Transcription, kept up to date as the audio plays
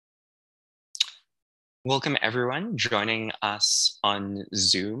Welcome everyone joining us on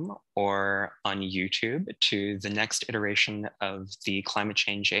Zoom or on YouTube to the next iteration of the Climate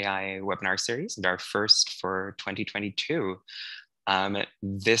Change AI webinar series, and our first for 2022.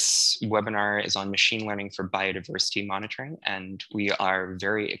 This webinar is on machine learning for biodiversity monitoring, and we are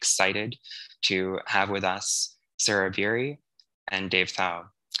very excited to have with us Sarah Beery and Dave Thau.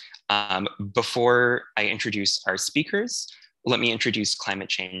 Before I introduce our speakers, let me introduce Climate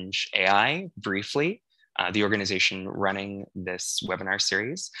Change AI briefly. The organization running this webinar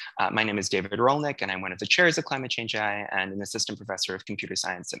series. My name is David Rolnick, and I'm one of the chairs of Climate Change AI and an assistant professor of computer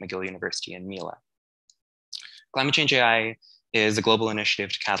science at McGill University in Mila. Climate Change AI is a global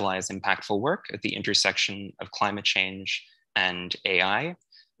initiative to catalyze impactful work at the intersection of climate change and AI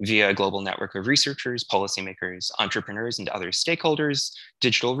via a global network of researchers, policymakers, entrepreneurs, and other stakeholders,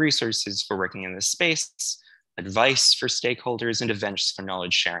 digital resources for working in this space, advice for stakeholders, and events for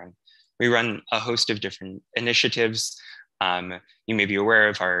knowledge sharing. We run a host of different initiatives. You may be aware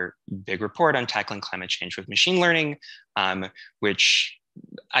of our big report on tackling climate change with machine learning, which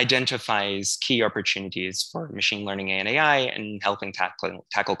identifies key opportunities for machine learning and AI and helping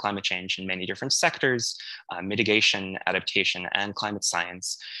tackle climate change in many different sectors, mitigation, adaptation, and climate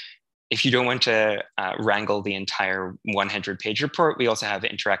science. If you don't want to wrangle the entire 100-page report, we also have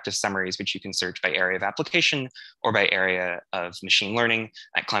interactive summaries, which you can search by area of application or by area of machine learning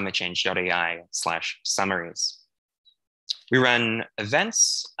at climatechange.ai/summaries. We run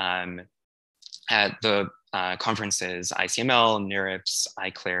events at the conferences ICML, NeurIPS,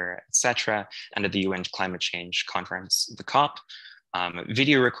 iClear, etc., and at the UN Climate Change Conference, the COP.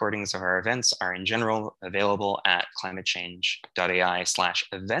 Video recordings of our events are in general available at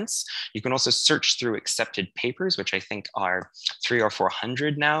climatechange.ai/events. You can also search through accepted papers, which I think are 300 or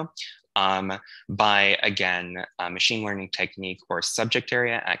 400 now, by, again, machine learning technique or subject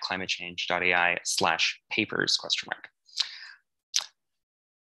area at climatechange.ai/papers ?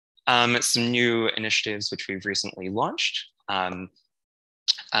 Some new initiatives which we've recently launched.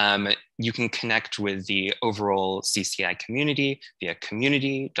 You can connect with the overall CCI community via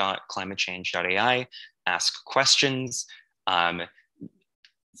community.climatechange.ai, ask questions,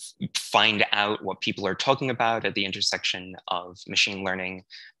 find out what people are talking about at the intersection of machine learning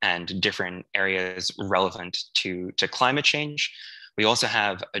and different areas relevant to climate change. We also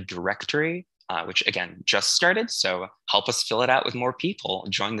have a directory which again, just started. So help us fill it out with more people.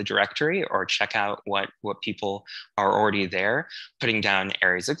 Join the directory or check out what people are already there, putting down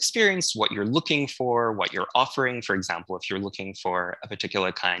areas of experience, what you're looking for, what you're offering. For example, if you're looking for a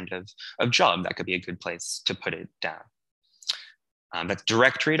particular kind of job, that could be a good place to put it down. That's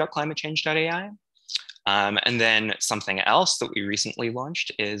directory.climatechange.ai. And then something else that we recently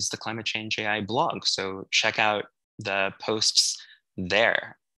launched is the Climate Change AI blog. So check out the posts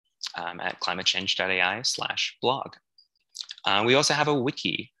there. At climatechange.ai/blog. We also have a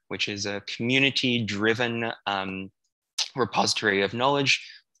wiki, which is a community-driven repository of knowledge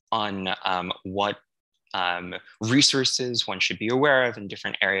on what resources one should be aware of in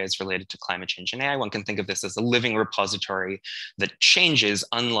different areas related to climate change and AI. One can think of this as a living repository that changes,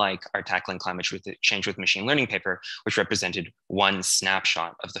 unlike our Tackling Climate Change with Machine Learning paper, which represented one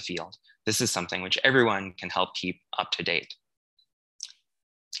snapshot of the field. This is something which everyone can help keep up to date.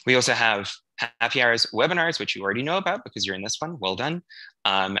 We also have happy hours webinars, which you already know about because you're in this one. Well done.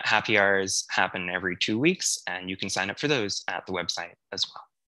 Happy hours happen every 2 weeks, and you can sign up for those at the website as well.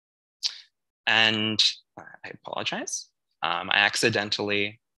 And I apologize. I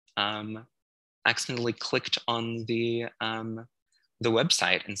accidentally clicked on the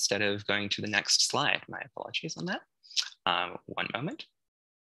website instead of going to the next slide. My apologies on that. One moment.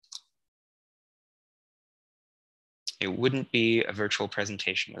 It wouldn't be a virtual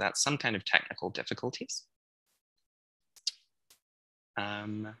presentation without some kind of technical difficulties.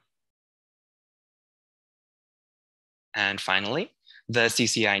 And finally, the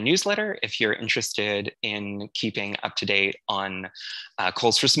CCI newsletter. If you're interested in keeping up to date on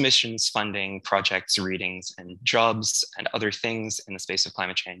calls for submissions, funding, projects, readings, and jobs, and other things in the space of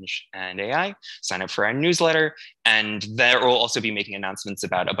climate change and AI, sign up for our newsletter. And there will also be making announcements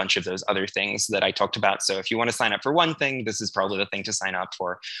about a bunch of those other things that I talked about. So if you want to sign up for one thing, this is probably the thing to sign up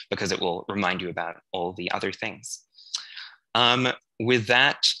for because it will remind you about all the other things. With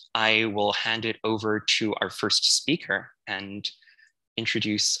that, I will hand it over to our first speaker and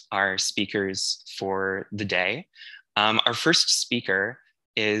introduce our speakers for the day. Our first speaker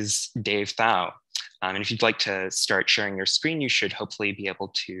is Dave Thau. And if you'd like to start sharing your screen, you should hopefully be able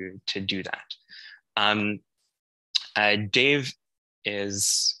to do that. Dave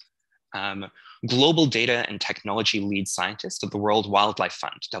is Global Data and Technology Lead Scientist of the World Wildlife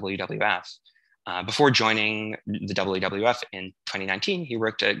Fund, WWF. Before joining the WWF in 2019, he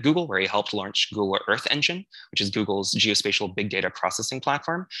worked at Google, where he helped launch Google Earth Engine, which is Google's geospatial big data processing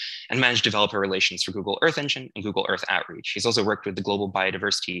platform, and managed developer relations for Google Earth Engine and Google Earth Outreach. He's also worked with the Global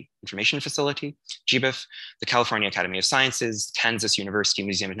Biodiversity Information Facility, GBIF, the California Academy of Sciences, Kansas University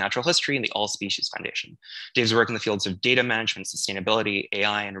Museum of Natural History, and the All Species Foundation. Dave's work in the fields of data management, sustainability,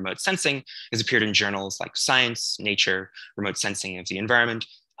 AI, and remote sensing has appeared in journals like Science, Nature, Remote Sensing of the Environment,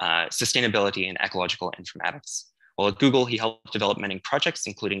 Sustainability, and Ecological Informatics. While at Google, he helped develop many projects,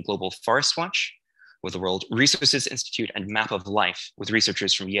 including Global Forest Watch with the World Resources Institute and Map of Life with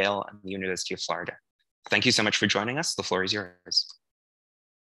researchers from Yale and the University of Florida. Thank you so much for joining us. The floor is yours.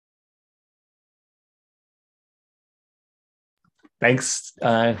 Thanks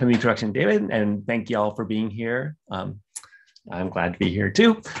for the introduction, David, and thank you all for being here. I'm glad to be here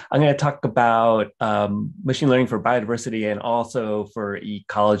too. I'm going to talk about machine learning for biodiversity and also for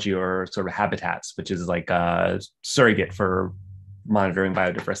ecology, or sort of habitats, which is like a surrogate for monitoring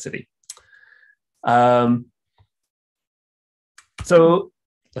biodiversity. So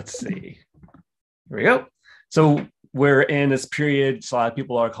let's see. Here we go. So we're in this period, so a lot of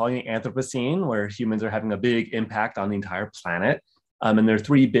people are calling it Anthropocene, where humans are having a big impact on the entire planet. And there are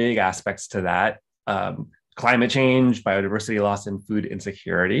three big aspects to that. Climate change, biodiversity loss, and food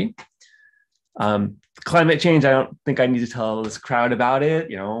insecurity. Climate change, I don't think I need to tell this crowd about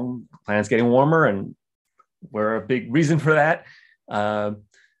it. You know, the planet's getting warmer and we're a big reason for that.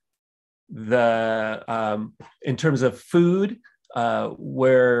 In terms of food,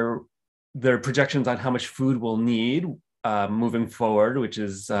 where there are projections on how much food we'll need moving forward, which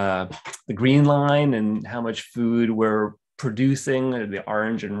is the green line, and how much food we're producing, the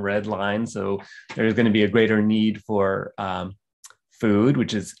orange and red line. So there's going to be a greater need for food,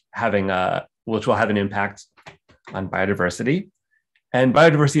 which will have an impact on biodiversity. And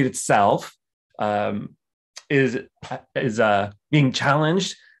biodiversity itself is being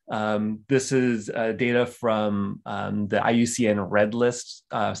challenged. This is data from the IUCN Red List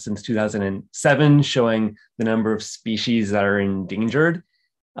since 2007, showing the number of species that are endangered.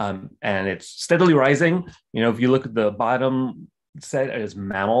 And it's steadily rising. You know, if you look at the bottom set as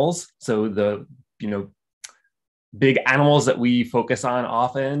mammals, so the big animals that we focus on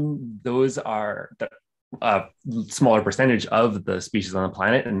often, those are the smaller percentage of the species on the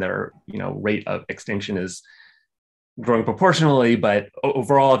planet, and their rate of extinction is growing proportionally. But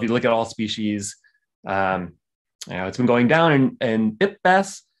overall, if you look at all species, it's been going down. And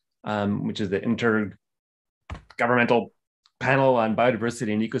IPBES, which is the Intergovernmental Panel on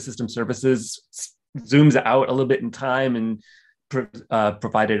Biodiversity and Ecosystem Services, zooms out a little bit in time and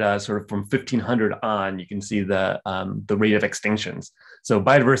provided sort of from 1500 on, you can see the rate of extinctions. So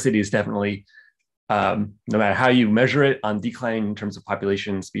biodiversity is definitely, no matter how you measure it, on decline in terms of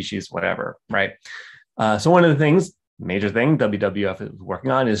population, species, whatever, right? So one of the major thing WWF is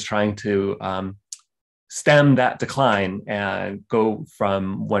working on is trying to stem that decline and go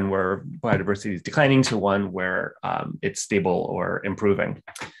from one where biodiversity is declining to one where it's stable or improving.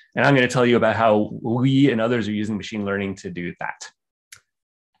 And I'm going to tell you about how we and others are using machine learning to do that.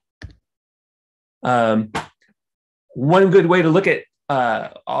 One good way to look at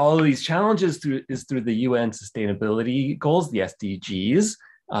all of these challenges is through the UN sustainability goals, the SDGs.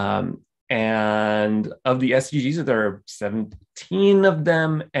 And of the SDGs, there are 17 of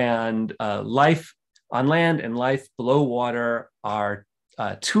them, and life on land and life below water are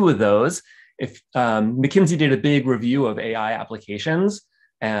two of those. If McKinsey did a big review of AI applications,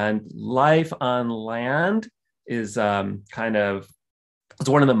 and life on land is it's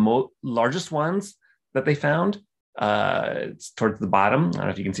one of the largest ones that they found. It's towards the bottom. I don't know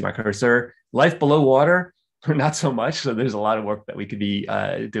if you can see my cursor. Life below water, not so much. So there's a lot of work that we could be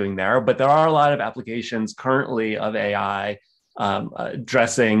doing there. But there are a lot of applications currently of AI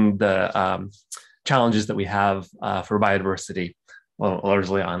addressing the challenges that we have for biodiversity,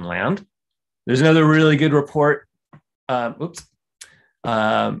 largely on land. There's another really good report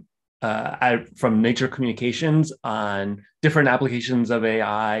from Nature Communications on different applications of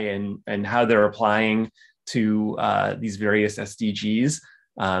AI and how they're applying to these various SDGs.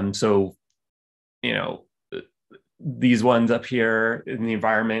 These ones up here in the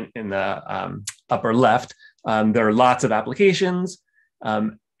environment in the upper left, there are lots of applications.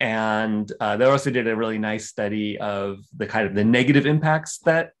 And they also did a really nice study of the negative impacts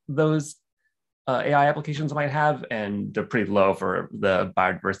that those AI applications might have, and they're pretty low for the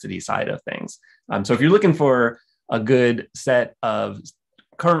biodiversity side of things. So if you're looking for a good set of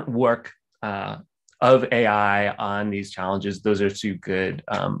current work of AI on these challenges, those are two good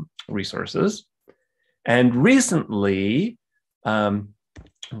resources. And recently,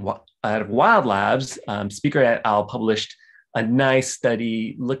 out of Wild Labs, Speaker et al. Published a nice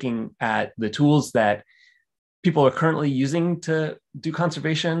study looking at the tools that people are currently using to do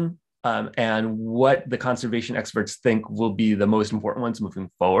conservation, and what the conservation experts think will be the most important ones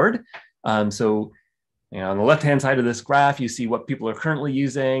moving forward. So, on the left-hand side of this graph, you see what people are currently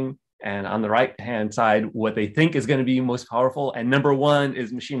using, and on the right-hand side, what they think is going to be most powerful. And number one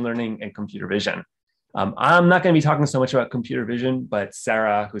is machine learning and computer vision. I'm not going to be talking so much about computer vision, but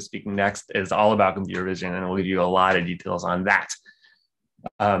Sarah, who's speaking next, is all about computer vision, and we'll give you a lot of details on that.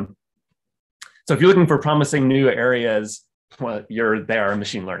 So if you're looking for promising new areas, well, you're there in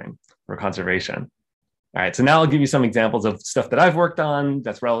machine learning for conservation. All right, so now I'll give you some examples of stuff that I've worked on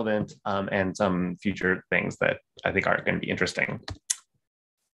that's relevant, and some future things that I think are going to be interesting.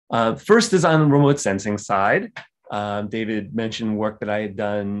 First is on the remote sensing side. David mentioned work that I had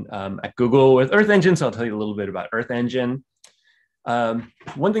done at Google with Earth Engine, so I'll tell you a little bit about Earth Engine.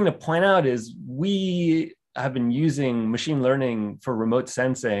 One thing to point out is we have been using machine learning for remote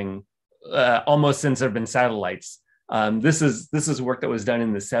sensing almost since there have been satellites. This is work that was done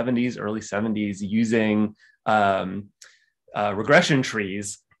in the 70s, early 70s, using regression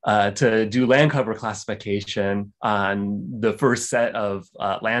trees to do land cover classification on the first set of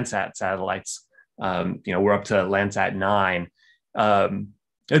Landsat satellites. We're up to Landsat 9.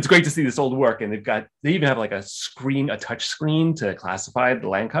 It's great to see this old work, and they even have like a touch screen to classify the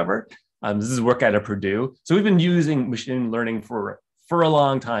land cover. This is work out of Purdue. So we've been using machine learning for a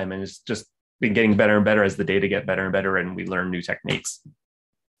long time, and it's just been getting better and better as the data get better and better, and we learn new techniques.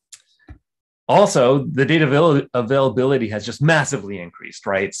 Also, the data availability has just massively increased,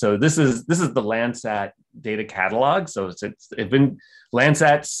 right? So this is the Landsat data catalog. So it's been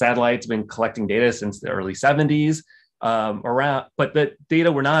Landsat satellites been collecting data since the early 70s. But the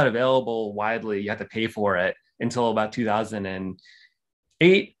data were not available widely. You had to pay for it until about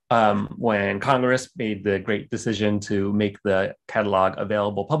 2008, when Congress made the great decision to make the catalog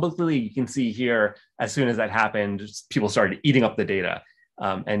available publicly. You can see here, as soon as that happened, people started eating up the data.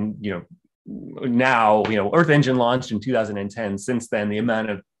 Now, Earth Engine launched in 2010. Since then, the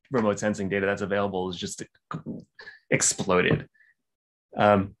amount of remote sensing data that's available has just exploded.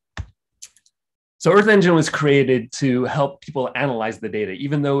 So Earth Engine was created to help people analyze the data.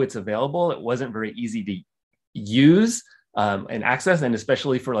 Even though it's available, it wasn't very easy to use and access, and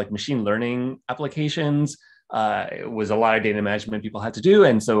especially for like machine learning applications, it was a lot of data management people had to do.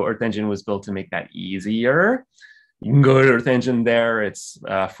 And so Earth Engine was built to make that easier. You can go to Earth Engine there. It's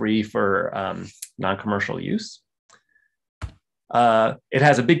free for non-commercial use. It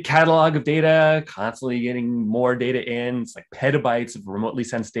has a big catalog of data, constantly getting more data in. It's like petabytes of remotely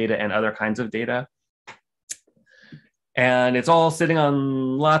sensed data and other kinds of data. And it's all sitting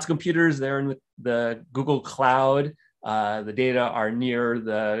on lots of computers there in the Google Cloud. The data are near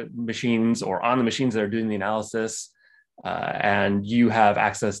the machines or on the machines that are doing the analysis. And you have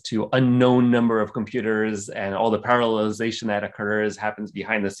access to unknown number of computers, and all the parallelization that occurs happens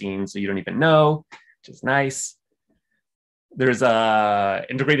behind the scenes, so you don't even know, which is nice. There's a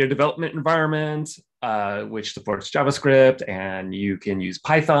integrated development environment, which supports JavaScript, and you can use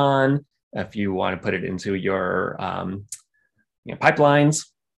Python if you want to put it into your pipelines.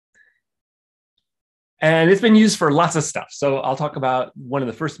 And it's been used for lots of stuff. So I'll talk about one of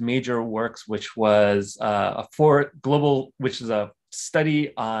the first major works, which was which is a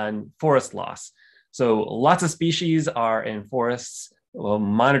study on forest loss. So lots of species are in forests. Well,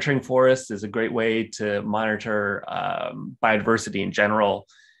 monitoring forests is a great way to monitor biodiversity in general.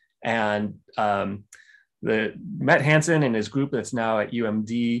 And Matt Hansen and his group that's now at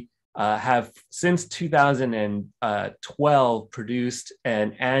UMD have since 2012 produced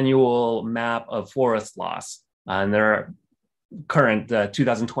an annual map of forest loss. And their current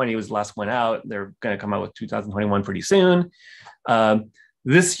 2020 was the last one out. They're going to come out with 2021 pretty soon.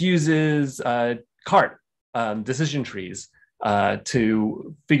 This uses CART, decision trees,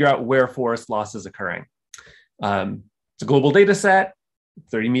 to figure out where forest loss is occurring. It's a global data set,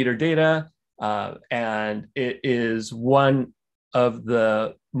 30-meter data, and it is one of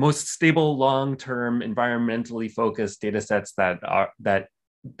the most stable, long-term, environmentally focused data sets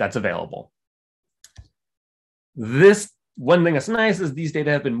that's available. One thing that's nice is these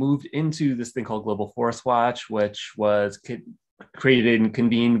data have been moved into this thing called Global Forest Watch, which was created and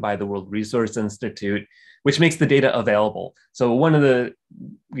convened by the World Resource Institute, which makes the data available. So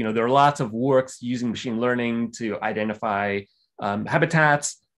there are lots of works using machine learning to identify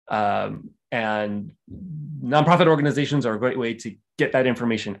habitats, and nonprofit organizations are a great way to get that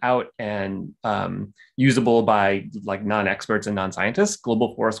information out and usable by like non-experts and non-scientists.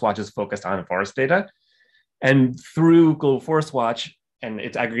 Global Forest Watch is focused on forest data. And through Global Forest Watch, and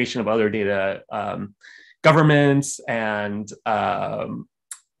its aggregation of other data, governments and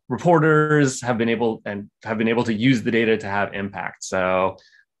reporters have been able to use the data to have impact. So,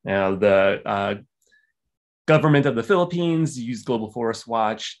 the government of the Philippines used Global Forest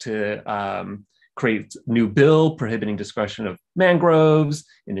Watch to create new bill prohibiting destruction of mangroves.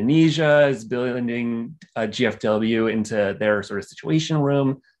 Indonesia is building GFW into their sort of situation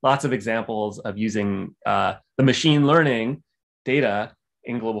room. Lots of examples of using the machine learning data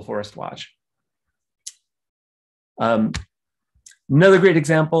in Global Forest Watch. Another great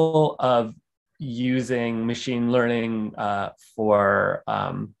example of using machine learning for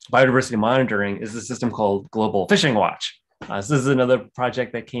biodiversity monitoring is a system called Global Fishing Watch. So this is another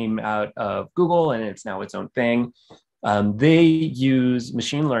project that came out of Google, and it's now its own thing. They use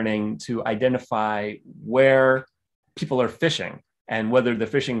machine learning to identify where people are fishing and whether they're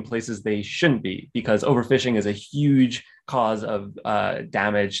fishing places they shouldn't be, because overfishing is a huge cause of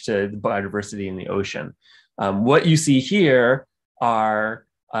damage to the biodiversity in the ocean. What you see here are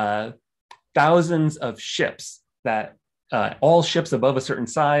thousands of ships that all ships above a certain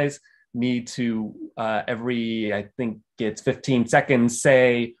size need to every, I think it's 15 seconds,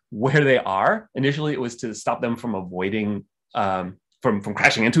 say where they are. Initially, it was to stop them from avoiding, from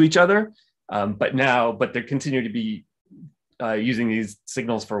crashing into each other. But they continue to be using these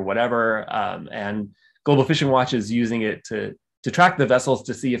signals for whatever. And Global Fishing Watch is using it to track the vessels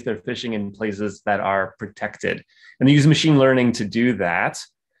to see if they're fishing in places that are protected. And they use machine learning to do that.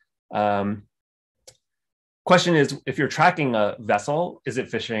 Question is, if you're tracking a vessel, is it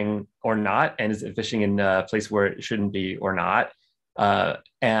fishing or not? And is it fishing in a place where it shouldn't be or not?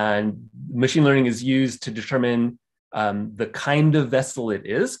 And machine learning is used to determine the kind of vessel it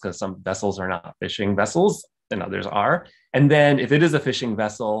is, because some vessels are not fishing vessels and others are. And then if it is a fishing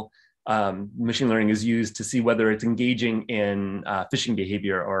vessel, machine learning is used to see whether it's engaging in fishing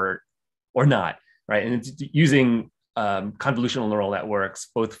behavior or not, right? And it's using convolutional neural networks,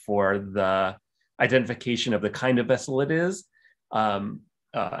 both for the identification of the kind of vessel it is, and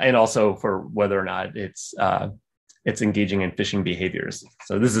also for whether or not it's engaging in fishing behaviors.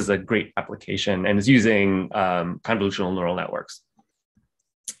 So this is a great application and is using convolutional neural networks.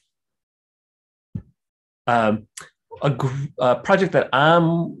 A project that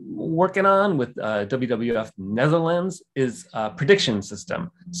I'm working on with WWF Netherlands is a prediction system.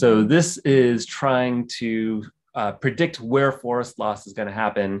 So this is trying to predict where forest loss is going to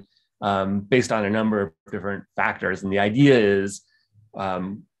happen based on a number of different factors. And the idea is,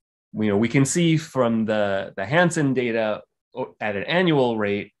 we can see from the Hansen data at an annual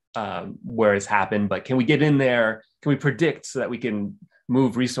rate where it's happened, but can we get in there? Can we predict so that we can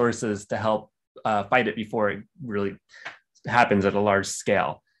move resources to help fight it before it really happens at a large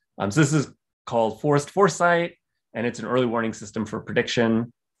scale? So this is called Forest Foresight, and it's an early warning system for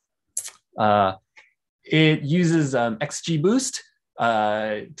prediction. It uses XGBoost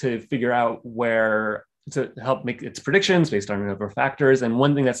to figure out to help make its predictions based on a number of factors. And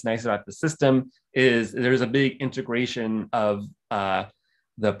one thing that's nice about the system is there's a big integration of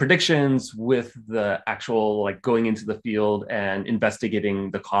the predictions with the actual going into the field and investigating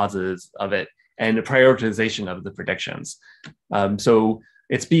the causes of it and the prioritization of the predictions. So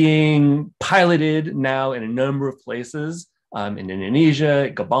it's being piloted now in a number of places, in Indonesia,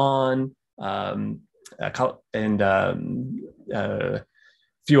 Gabon, and a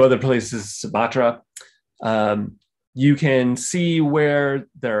few other places, Sumatra. You can see where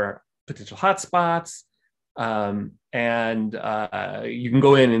there are potential hotspots, and you can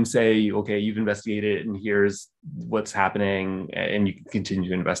go in and say, okay, you've investigated it and here's what's happening, and you can continue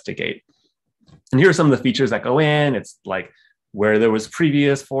to investigate. And here are some of the features that go in. It's like where there was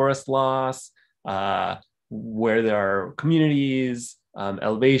previous forest loss, where there are communities,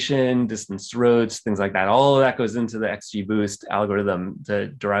 elevation, distance to roads, things like that. All of that goes into the XGBoost algorithm to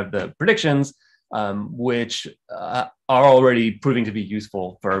derive the predictions, which are already proving to be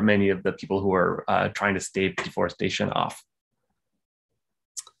useful for many of the people who are trying to stave deforestation off.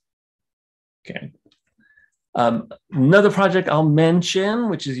 Okay. Another project I'll mention,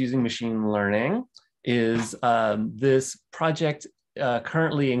 which is using machine learning, is this project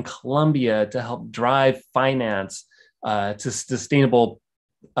currently in Colombia to help drive finance to sustainable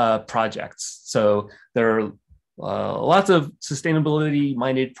projects. So there are lots of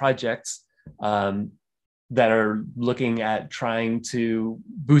sustainability-minded projects that are looking at trying to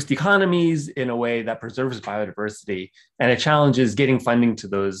boost economies in a way that preserves biodiversity. And a challenge is getting funding to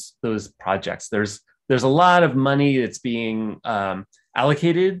those projects. There's a lot of money that's being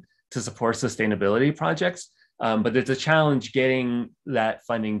allocated to support sustainability projects, but it's a challenge getting that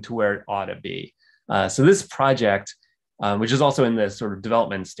funding to where it ought to be. So this project which is also in the sort of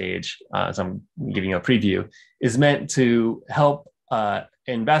development stage, so I'm giving you a preview, is meant to help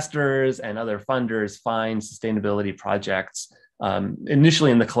investors and other funders find sustainability projects,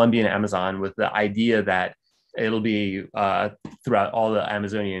 initially in the Colombian Amazon, with the idea that it'll be throughout all the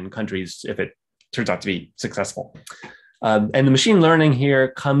Amazonian countries if it turns out to be successful. And the machine learning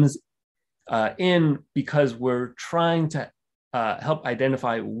here comes in because we're trying to help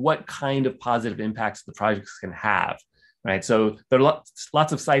identify what kind of positive impacts the projects can have, right? So there are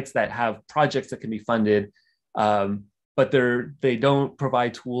lots of sites that have projects that can be funded, but they don't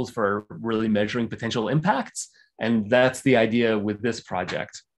provide tools for really measuring potential impacts. And that's the idea with this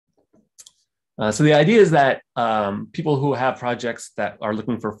project. So the idea is that people who have projects that are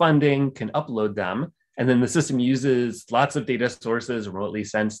looking for funding can upload them. And then the system uses lots of data sources, remotely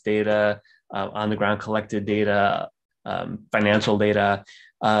sensed data, on the ground collected data, financial data,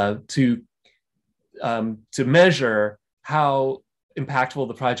 to measure how impactful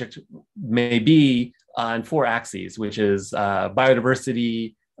the project may be on 4 axes, which is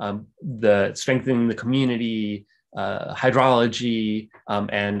biodiversity, the strengthening the community, hydrology,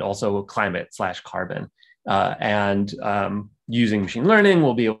 and also climate/carbon. And using machine learning,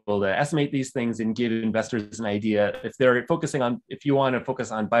 we'll be able to estimate these things and give investors an idea if they're focusing on, if you want to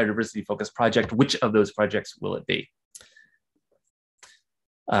focus on biodiversity focused project, which of those projects will it be?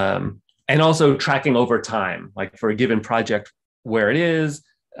 And also tracking over time, like for a given project, where it is,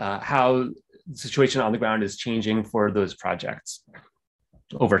 how the situation on the ground is changing for those projects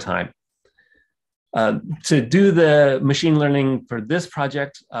over time. To do the machine learning for this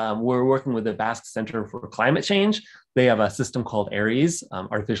project, we're working with the Basque Center for Climate Change. They have a system called ARIES,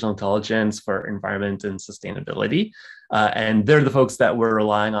 Artificial Intelligence for Environment and Sustainability. And they're the folks that we're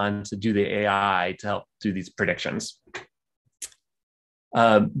relying on to do the AI to help do these predictions.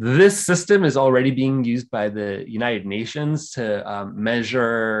 This system is already being used by the United Nations to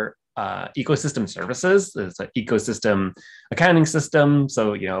measure ecosystem services. It's an ecosystem accounting system.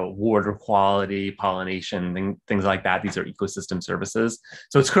 So, water quality, pollination, things like that. These are ecosystem services.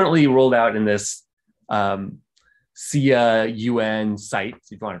 So it's currently rolled out in this SIA UN site,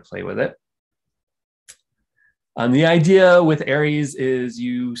 if you want to play with it. The idea with ARIES is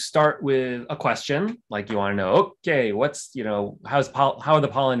you start with a question, like you want to know, okay, how are the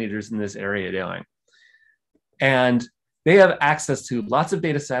pollinators in this area doing? And they have access to lots of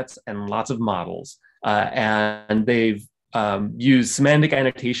data sets and lots of models. And they've used semantic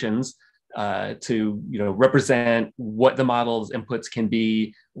annotations to represent what the model's inputs can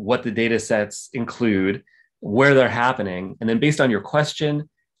be, what the data sets include, where they're happening. And then based on your question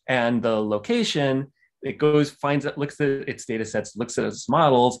and the location, it goes, looks at its data sets, looks at its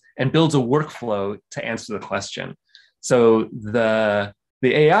models, and builds a workflow to answer the question. So the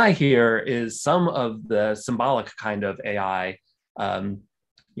AI here is some of the symbolic kind of AI,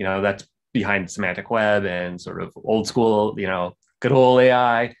 that's behind semantic web and sort of old school, good old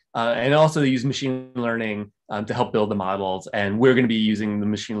AI. And also they use machine learning to help build the models. And we're going to be using the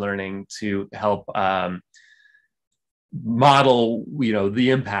machine learning to help model, the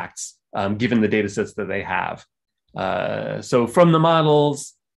impacts given the data sets that they have. So from the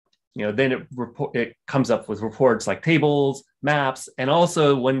models, then it comes up with reports like tables, maps, and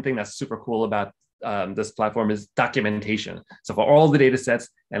also one thing that's super cool about this platform is documentation. So for all the data sets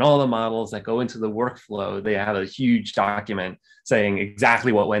and all the models that go into the workflow, they have a huge document saying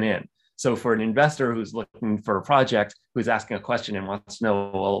exactly what went in. So for an investor who's looking for a project, who's asking a question and wants to know,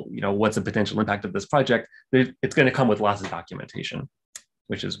 well, what's the potential impact of this project, it's going to come with lots of documentation,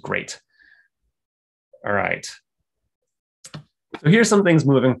 which is great. All right. So here's some things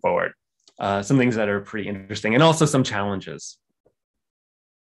moving forward, some things that are pretty interesting, and also some challenges.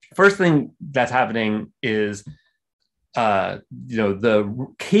 First thing that's happening is,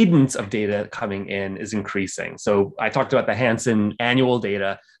 the cadence of data coming in is increasing. So I talked about the Hansen annual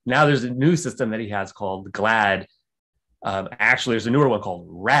data. Now there's a new system that he has called GLAD. Actually, there's a newer one called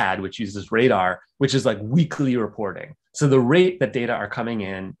RAD, which uses radar, which is like weekly reporting. So the rate that data are coming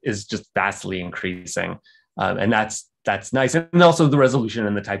in is just vastly increasing. And that's nice. And also the resolution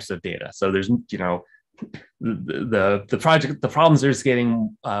and the types of data. So there's, the problems are just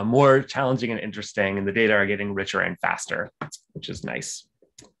getting more challenging and interesting, and the data are getting richer and faster, which is nice.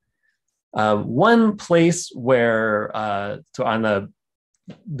 One place where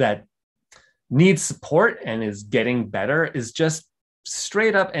that needs support and is getting better is just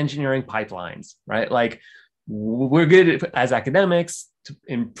straight up engineering pipelines, right? Like we're good as academics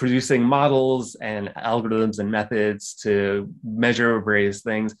in producing models and algorithms and methods to measure various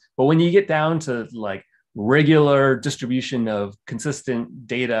things. But when you get down to like regular distribution of consistent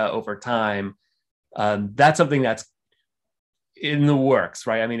data over time, that's something that's in the works,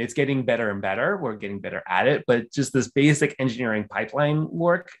 right? I mean, it's getting better and better. We're getting better at it, but just this basic engineering pipeline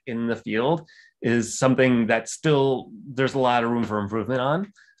work in the field is something that still there's a lot of room for improvement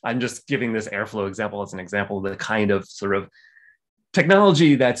on. I'm just giving this airflow example as an example of the kind of sort of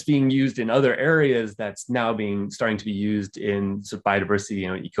technology that's being used in other areas that's now starting to be used in sort of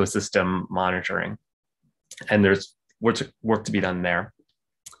biodiversity, ecosystem monitoring. And there's work to be done there.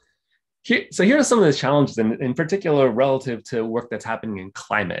 So here are some of the challenges, in particular relative to work that's happening in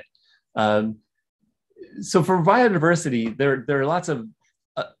climate. So for biodiversity, there are lots of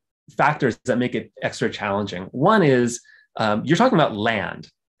factors that make it extra challenging. One is you're talking about land,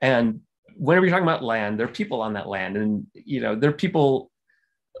 and whenever you're talking about land, there are people on that land, and there are people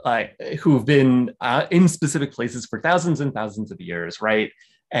who've been in specific places for thousands and thousands of years, right?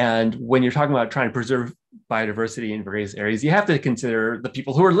 And when you're talking about trying to preserve biodiversity in various areas, you have to consider the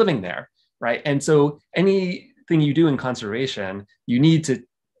people who are living there, right? And so anything you do in conservation, you need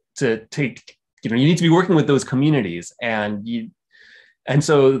to take, you need to be working with those communities. And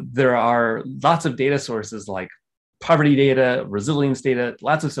so there are lots of data sources like poverty data, resilience data,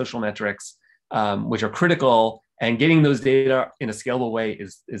 lots of social metrics, which are critical. And getting those data in a scalable way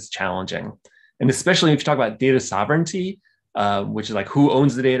is challenging. And especially if you talk about data sovereignty, which is like who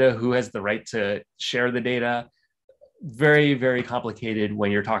owns the data, who has the right to share the data. Very, very complicated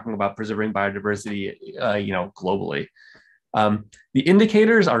when you're talking about preserving biodiversity, globally. The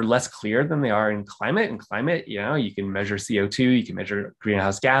indicators are less clear than they are in climate. In climate, you can measure CO2, you can measure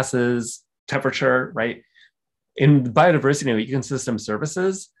greenhouse gases, temperature, right? In biodiversity ecosystem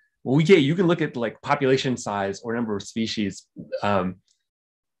services, you can look at like population size or number of species.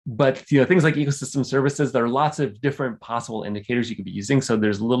 But things like ecosystem services, there are lots of different possible indicators you could be using. So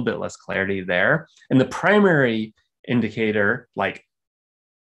there's a little bit less clarity there. And the primary indicator, like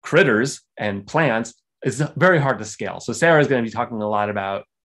critters and plants, is very hard to scale. So Sarah is going to be talking a lot about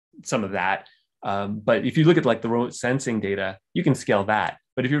some of that. But if you look at like the remote sensing data, you can scale that.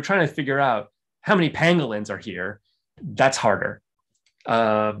 But if you're trying to figure out how many pangolins are here, that's harder.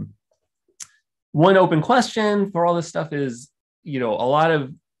 One open question for all this stuff is, a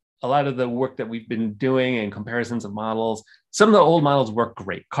lot of the work that we've been doing and comparisons of models, some of the old models work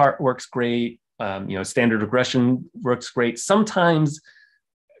great. CART works great. Standard regression works great. Sometimes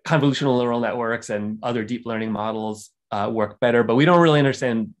convolutional neural networks and other deep learning models work better, but we don't really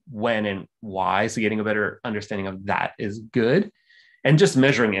understand when and why. So getting a better understanding of that is good. And just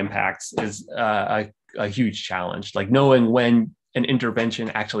measuring impacts is a huge challenge. Like knowing when an intervention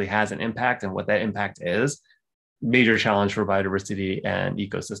actually has an impact and what that impact is, major challenge for biodiversity and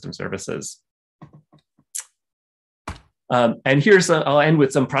ecosystem services. And I'll end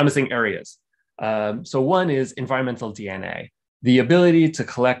with some promising areas. So one is environmental DNA. The ability to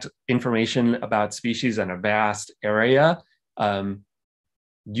collect information about species in a vast area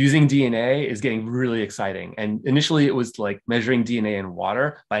using DNA is getting really exciting. And initially it was like measuring DNA in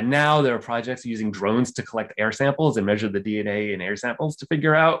water, but now there are projects using drones to collect air samples and measure the DNA in air samples to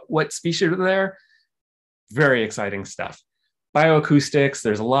figure out what species are there. Very exciting stuff. Bioacoustics,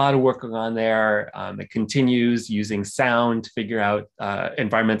 there's a lot of work going on there. It continues using sound to figure out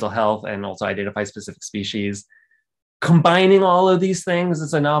environmental health and also identify specific species. Combining all of these things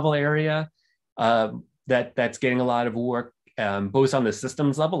is a novel area that's getting a lot of work, both on the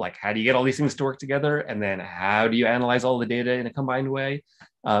systems level, like how do you get all these things to work together? And then how do you analyze all the data in a combined way?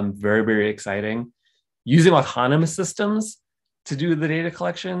 Very, very exciting. Using autonomous systems to do the data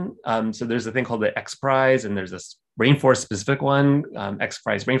collection. So there's a thing called the X Prize, and there's this rainforest specific one, X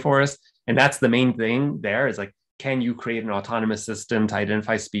Prize Rainforest. And that's the main thing there is like, can you create an autonomous system to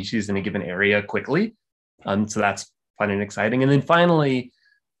identify species in a given area quickly? So that's fun and exciting. And then finally,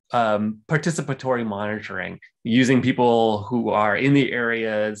 participatory monitoring, using people who are in the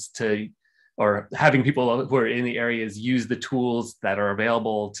areas or having people who are in the areas use the tools that are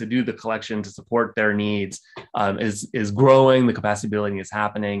available to do the collection to support their needs is growing. The capacity building is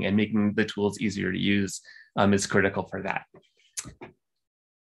happening, and making the tools easier to use is critical for that.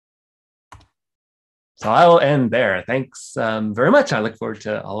 So I will end there. Thanks very much. I look forward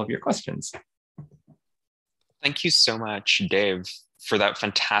to all of your questions. Thank you so much, Dave, for that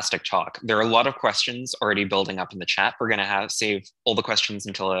fantastic talk. There are a lot of questions already building up in the chat. We're going to save all the questions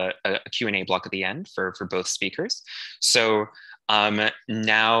until a Q&A block at the end for both speakers. So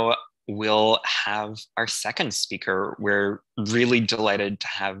now we'll have our second speaker. We're really delighted to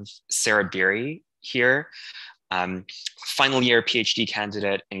have Sarah Beery here. Final year PhD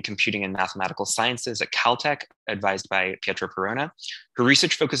candidate in computing and mathematical sciences at Caltech, advised by Pietro Perona. Her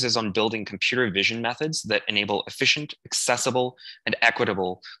research focuses on building computer vision methods that enable efficient, accessible, and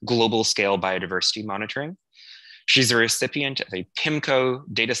equitable global scale biodiversity monitoring. She's a recipient of a PIMCO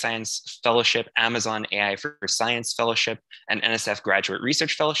Data Science Fellowship, Amazon AI for Science Fellowship, and NSF Graduate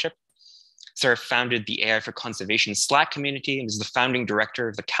Research Fellowship. Sarah founded the AI for Conservation Slack community and is the founding director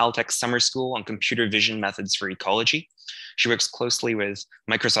of the Caltech Summer School on Computer Vision Methods for Ecology. She works closely with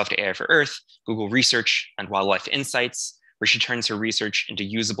Microsoft AI for Earth, Google Research, and Wildlife Insights, where she turns her research into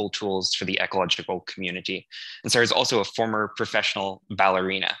usable tools for the ecological community. And Sarah is also a former professional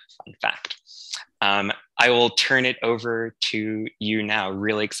ballerina, fun fact. I will turn it over to you now.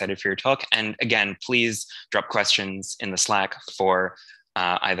 Really excited for your talk. And again, please drop questions in the Slack for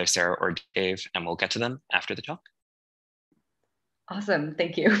either Sarah or Dave, and we'll get to them after the talk. Awesome.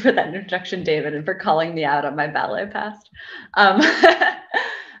 Thank you for that introduction, David, and for calling me out on my ballet past.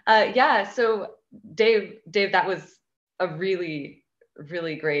 Yeah, so Dave, that was a really,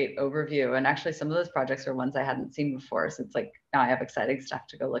 really great overview. And actually some of those projects are ones I hadn't seen before. So it's like, now I have exciting stuff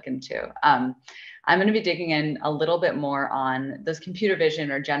to go look into. I'm going to be digging in a little bit more on those computer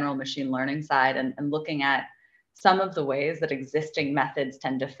vision or general machine learning side and looking at some of the ways that existing methods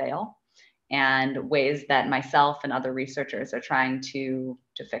tend to fail and ways that myself and other researchers are trying to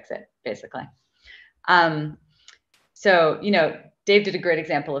fix it, basically. So, you know, Dave did a great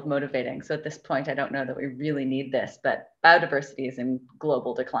example of motivating. So at this point, I don't know that we really need this, but biodiversity is in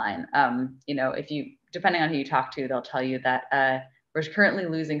global decline. You know, if you, depending on who you talk to, they'll tell you that we're currently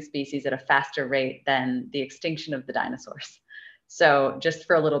losing species at a faster rate than the extinction of the dinosaurs. So just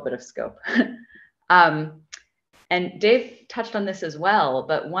for a little bit of scope. And Dave touched on this as well,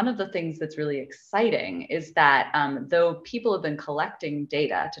 but one of the things that's really exciting is that though people have been collecting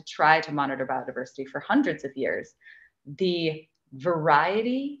data to try to monitor biodiversity for hundreds of years, the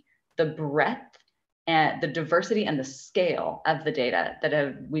variety, the breadth, and the diversity and the scale of the data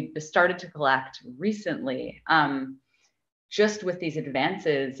that we've started to collect recently, just with these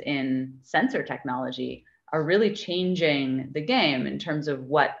advances in sensor technology, are really changing the game in terms of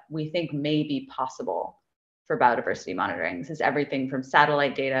what we think may be possible for biodiversity monitoring. This is everything from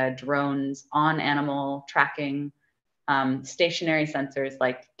satellite data, drones, on-animal tracking, stationary sensors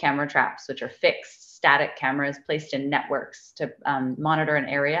like camera traps, which are fixed, static cameras placed in networks to monitor an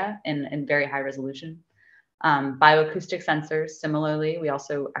area in very high resolution. Bioacoustic sensors, similarly, we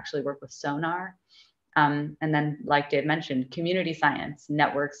also actually work with sonar. And then, like Dave mentioned, community science,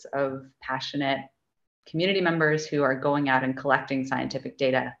 networks of passionate community members who are going out and collecting scientific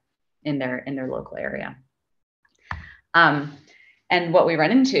data in their local area. And what we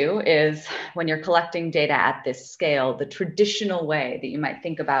run into is when you're collecting data at this scale, the traditional way that you might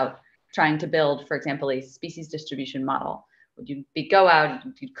think about trying to build, for example, a species distribution model, would you go out,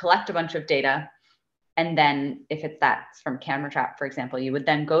 you'd collect a bunch of data, and then if that's from camera trap, for example, you would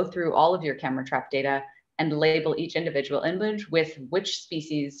then go through all of your camera trap data and label each individual image with which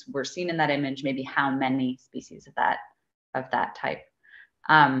species were seen in that image, maybe how many species of that type.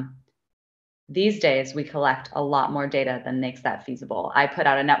 These days, we collect a lot more data than makes that feasible. I put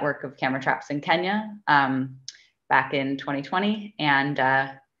out a network of camera traps in Kenya back in 2020, and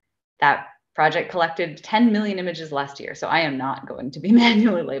that project collected 10 million images last year. So I am not going to be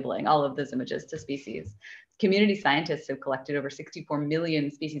manually labeling all of those images to species. Community scientists have collected over 64 million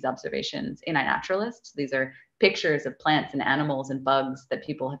species observations in iNaturalist. These are pictures of plants and animals and bugs that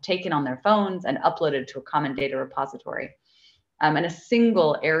people have taken on their phones and uploaded to a common data repository. And a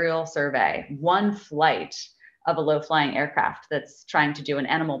single aerial survey, one flight of a low-flying aircraft that's trying to do an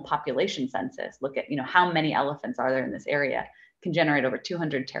animal population census, look at how many elephants are there in this area, can generate over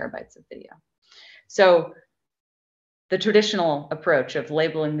 200 terabytes of video. So the traditional approach of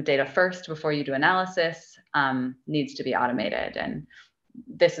labeling the data first before you do analysis needs to be automated. And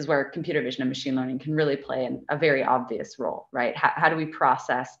this is where computer vision and machine learning can really play a very obvious role, right? How do we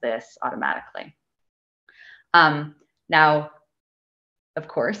process this automatically? Now, of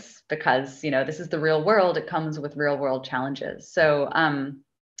course, because this is the real world, it comes with real world challenges. So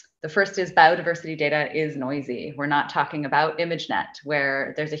the first is biodiversity data is noisy. We're not talking about ImageNet,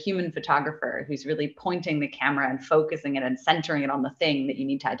 where there's a human photographer who's really pointing the camera and focusing it and centering it on the thing that you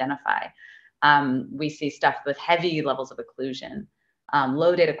need to identify. We see stuff with heavy levels of occlusion,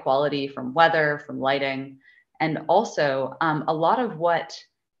 low data quality from weather, from lighting, and also a lot of what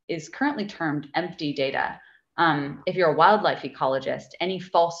is currently termed empty data. If you're a wildlife ecologist, any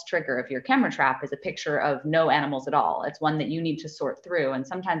false trigger of your camera trap is a picture of no animals at all. It's one that you need to sort through. And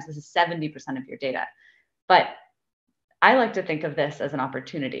sometimes this is 70% of your data. But I like to think of this as an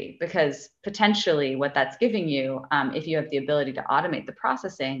opportunity, because potentially what that's giving you, if you have the ability to automate the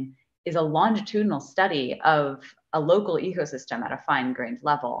processing, is a longitudinal study of a local ecosystem at a fine-grained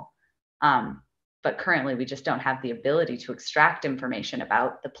level. But currently we just don't have the ability to extract information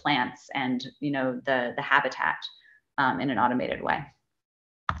about the plants and the habitat. in an automated way.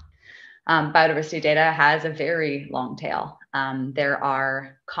 Biodiversity data has a very long tail. There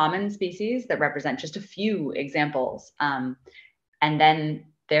are common species that represent just a few examples. And then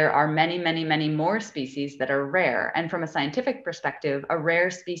there are many, many, many more species that are rare. And from a scientific perspective, a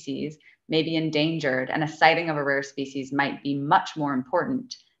rare species may be endangered, and a sighting of a rare species might be much more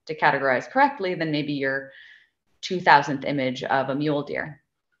important to categorize correctly than maybe your 2000th image of a mule deer.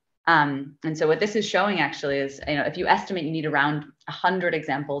 And so what this is showing actually is, if you estimate you need around 100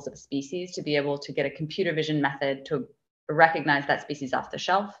 examples of a species to be able to get a computer vision method to recognize that species off the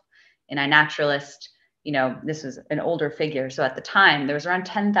shelf. In iNaturalist, this was an older figure. So at the time, there was around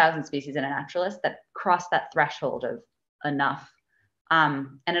 10,000 species in iNaturalist that crossed that threshold of enough,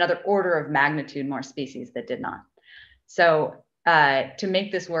 and another order of magnitude more species that did not. So to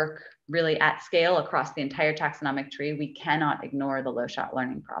make this work really at scale across the entire taxonomic tree, we cannot ignore the low-shot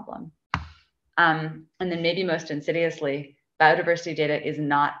learning problem. And then maybe most insidiously, biodiversity data is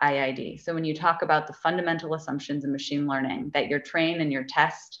not IID. So when you talk about the fundamental assumptions in machine learning, that your train and your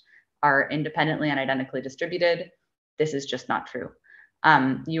test are independently and identically distributed, this is just not true.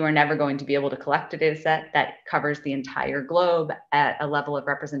 You are never going to be able to collect a data set that covers the entire globe at a level of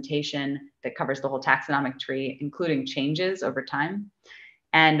representation that covers the whole taxonomic tree, including changes over time.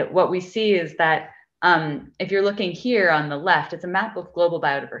 And what we see is that if you're looking here on the left, it's a map of global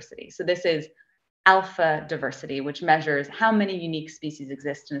biodiversity. So this is alpha diversity, which measures how many unique species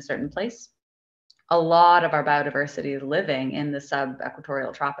exist in a certain place. A lot of our biodiversity is living in the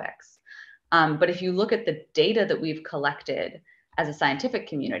sub-equatorial tropics. But if you look at the data that we've collected as a scientific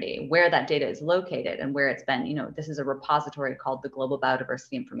community, where that data is located and where it's been, this is a repository called the Global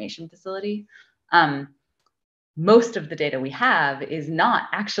Biodiversity Information Facility. Most of the data we have is not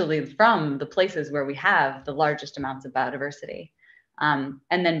actually from the places where we have the largest amounts of biodiversity. And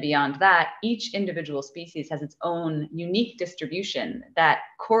then beyond that, each individual species has its own unique distribution that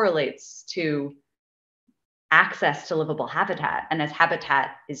correlates to access to livable habitat. And as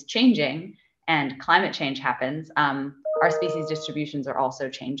habitat is changing and climate change happens, our species distributions are also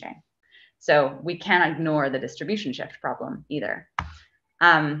changing. So we can't ignore the distribution shift problem either.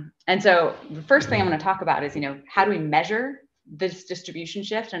 And so the first thing I'm going to talk about is, how do we measure this distribution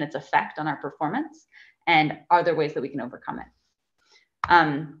shift and its effect on our performance? And are there ways that we can overcome it?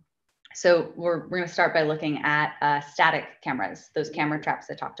 So we're going to start by looking at static cameras, those camera traps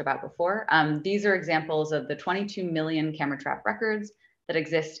I talked about before. These are examples of the 22 million camera trap records that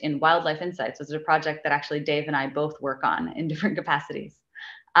exist in Wildlife Insights, which is a project that actually Dave and I both work on in different capacities.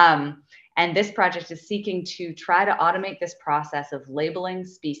 And this project is seeking to try to automate this process of labeling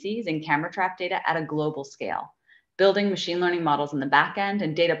species in camera trap data at a global scale, building machine learning models in the back end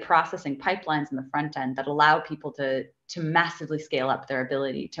and data processing pipelines in the front end that allow people to massively scale up their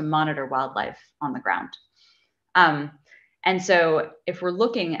ability to monitor wildlife on the ground. And so if we're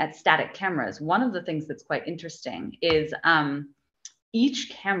looking at static cameras, one of the things that's quite interesting is each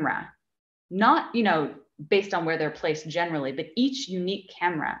camera, not, based on where they're placed generally, but each unique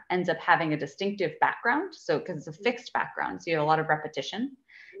camera ends up having a distinctive background. So, because it's a fixed background, so you have a lot of repetition,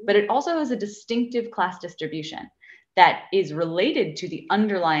 but it also has a distinctive class distribution that is related to the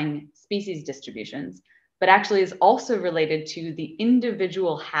underlying species distributions, but actually is also related to the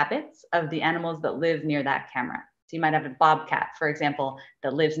individual habits of the animals that live near that camera. So you might have a bobcat, for example,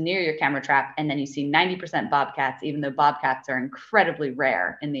 that lives near your camera trap, and then you see 90% bobcats, even though bobcats are incredibly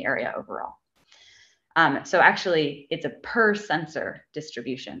rare in the area overall. So actually, it's a per sensor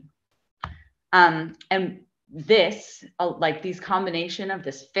distribution. And this, like these combination of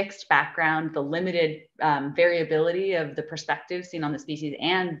this fixed background, the limited variability of the perspective seen on the species,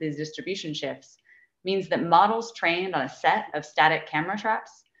 and these distribution shifts, means that models trained on a set of static camera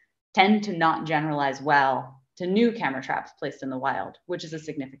traps tend to not generalize well to new camera traps placed in the wild, which is a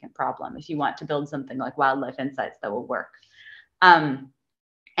significant problem if you want to build something like Wildlife Insights that will work.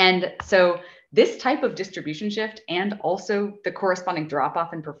 And so this type of distribution shift and also the corresponding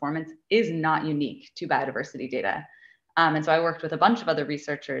drop-off in performance is not unique to biodiversity data. And so I worked with a bunch of other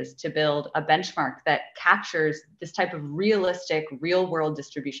researchers to build a benchmark that captures this type of realistic, real-world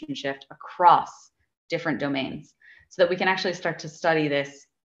distribution shift across different domains so that we can actually start to study this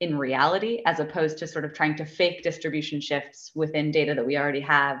in reality, as opposed to sort of trying to fake distribution shifts within data that we already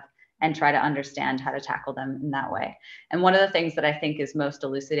have and try to understand how to tackle them in that way. And one of the things that I think is most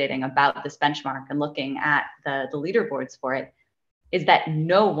elucidating about this benchmark and looking at the leaderboards for it is that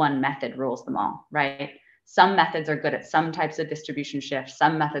no one method rules them all, right? Some methods are good at some types of distribution shifts,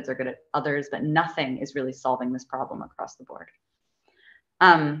 some methods are good at others, but nothing is really solving this problem across the board.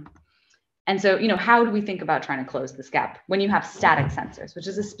 And so, how do we think about trying to close this gap when you have static sensors, which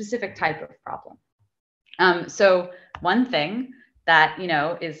is a specific type of problem? So one thing that,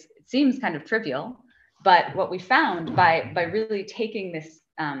 it seems kind of trivial, but what we found by really taking this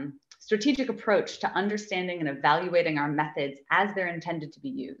strategic approach to understanding and evaluating our methods as they're intended to be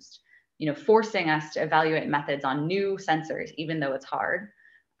used, forcing us to evaluate methods on new sensors, even though it's hard,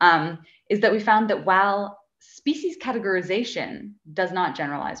 is that we found that while species categorization does not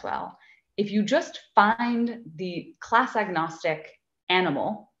generalize well, if you just find the class agnostic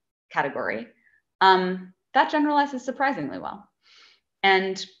animal category, that generalizes surprisingly well.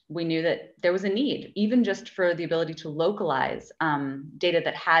 And we knew that there was a need, even just for the ability to localize data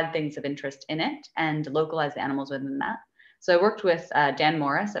that had things of interest in it and localize the animals within that. So I worked with Dan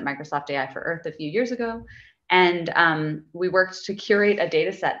Morris at Microsoft AI for Earth a few years ago, and we worked to curate a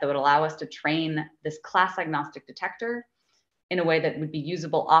data set that would allow us to train this class agnostic detector in a way that would be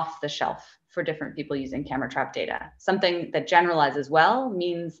usable off the shelf for different people using camera trap data. Something that generalizes well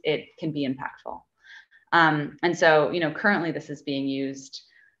means it can be impactful. And so, currently this is being used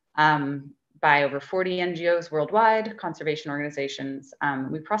by over 40 NGOs worldwide, conservation organizations.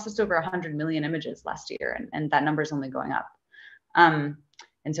 We processed over 100 million images last year, and that number is only going up. And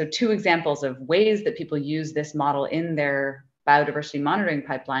so 2 examples of ways that people use this model in their biodiversity monitoring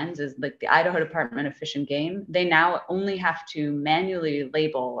pipelines is like the Idaho Department of Fish and Game. They now only have to manually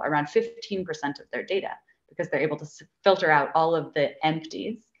label around 15% of their data because they're able to filter out all of the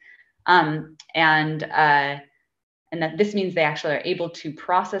empties. And that this means they actually are able to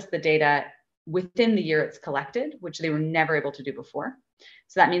process the data within the year it's collected, which they were never able to do before.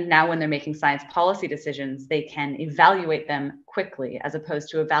 So that means now when they're making science policy decisions, they can evaluate them quickly, as opposed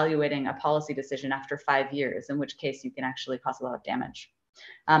to evaluating a policy decision after 5 years, in which case you can actually cause a lot of damage.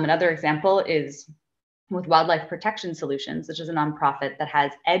 Another example is with Wildlife Protection Solutions, which is a nonprofit that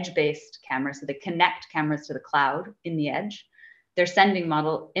has edge-based cameras. So they connect cameras to the cloud in the edge. They're sending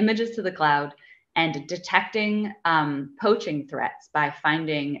model images to the cloud and detecting poaching threats by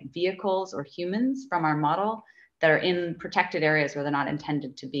finding vehicles or humans from our model that are in protected areas where they're not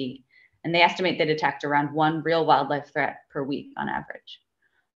intended to be. And they estimate they detect around 1 real wildlife threat per week on average.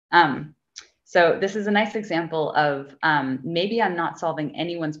 So this is a nice example of maybe I'm not solving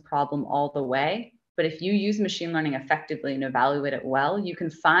anyone's problem all the way, but if you use machine learning effectively and evaluate it well, you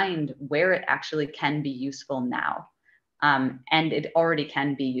can find where it actually can be useful now. And it already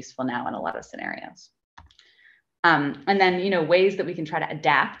can be useful now in a lot of scenarios. And then, ways that we can try to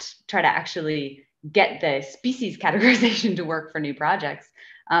adapt, try to actually get the species categorization to work for new projects.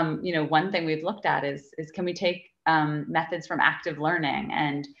 One thing we've looked at is can we take methods from active learning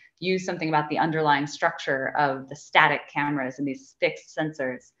and use something about the underlying structure of the static cameras and these fixed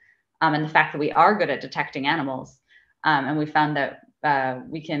sensors, and the fact that we are good at detecting animals. And we found that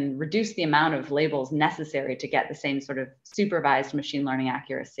we can reduce the amount of labels necessary to get the same sort of supervised machine learning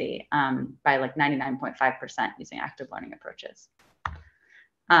accuracy by like 99.5% using active learning approaches.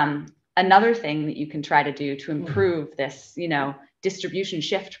 Another thing that you can try to do to improve this, distribution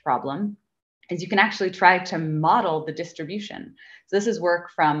shift problem is you can actually try to model the distribution. So this is work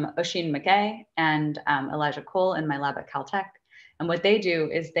from Oisin McKay and Elijah Cole in my lab at Caltech. And what they do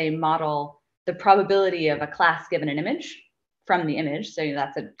is they model the probability of a class given an image from the image. So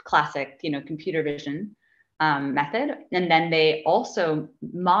that's a classic, computer vision method. And then they also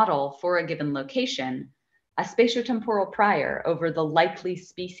model for a given location a spatiotemporal prior over the likely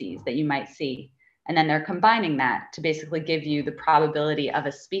species that you might see. And then they're combining that to basically give you the probability of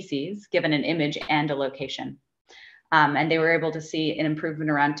a species given an image and a location. And they were able to see an improvement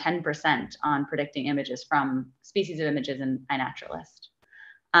around 10% on predicting images from species of images in iNaturalist.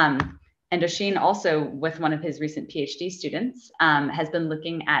 And Oisin also, with one of his recent PhD students, has been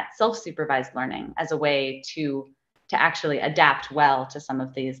looking at self-supervised learning as a way to actually adapt well to some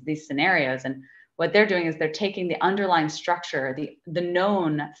of these scenarios. And what they're doing is they're taking the underlying structure, the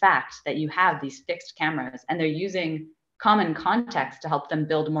known fact that you have these fixed cameras, and they're using common context to help them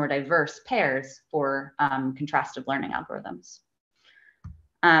build more diverse pairs for contrastive learning algorithms.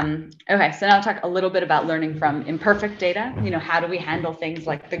 Okay, so now I'll talk a little bit about learning from imperfect data. How do we handle things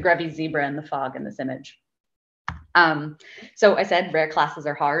like the grubby zebra in the fog in this image? So I said rare classes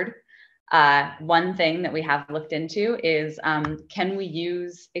are hard. One thing that we have looked into is can we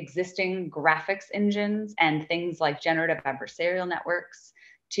use existing graphics engines and things like generative adversarial networks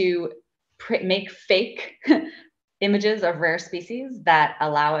to make fake images of rare species that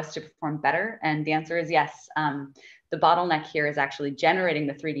allow us to perform better? And the answer is yes. The bottleneck here is actually generating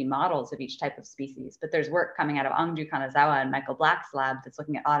the 3D models of each type of species, but there's work coming out of Angju Kanazawa and Michael Black's lab that's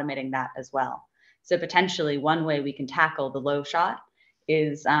looking at automating that as well. So potentially one way we can tackle the low shot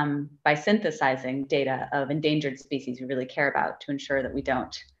is by synthesizing data of endangered species we really care about to ensure that we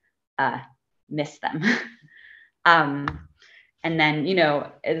don't miss them. And then, you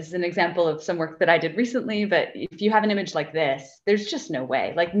know, as an example of some work that I did recently, but if you have an image like this, there's just no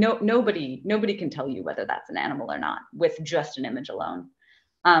way, like nobody can tell you whether that's an animal or not with just an image alone.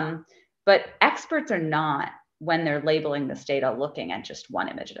 But experts are not, when they're labeling this data, looking at just one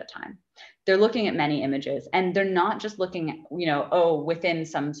image at a time. They're looking at many images, and they're not just looking at, you know, oh, within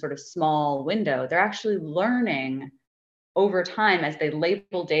some sort of small window. They're actually learning over time as they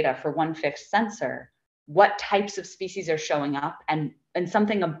label data for one fixed sensor, what types of species are showing up and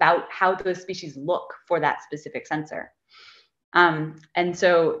something about how those species look for that specific sensor. And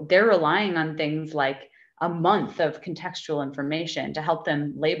so they're relying on things like a month of contextual information to help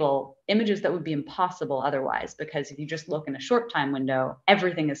them label images that would be impossible otherwise, because if you just look in a short time window,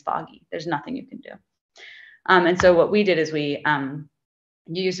 everything is foggy. There's nothing you can do. And so what we did is we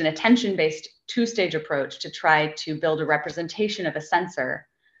used an attention-based two-stage approach to try to build a representation of a sensor,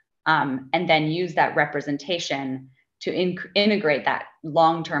 and then use that representation to integrate that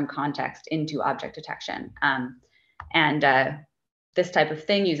long-term context into object detection. This type of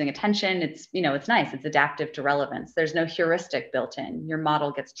thing using attention, it's, you know, it's nice, it's adaptive to relevance. There's no heuristic built in. Your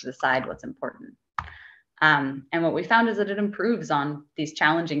model gets to decide what's important. And what we found is that it improves on these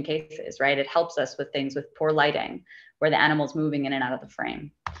challenging cases, right? It helps us with things with poor lighting, where the animal's moving in and out of the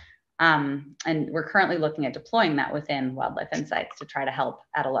frame. And we're currently looking at deploying that within Wildlife Insights to try to help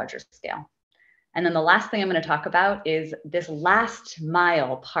at a larger scale. And then the last thing I'm going to talk about is this last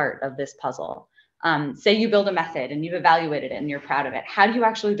mile part of this puzzle. Say you build a method and you've evaluated it and you're proud of it. How do you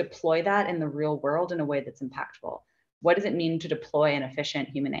actually deploy that in the real world in a way that's impactful? What does it mean to deploy an efficient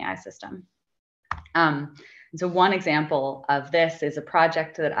human AI system? And so one example of this is a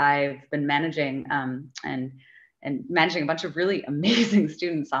project that I've been managing and managing a bunch of really amazing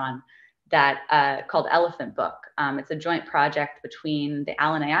students on, that called Elephant Book. It's a joint project between the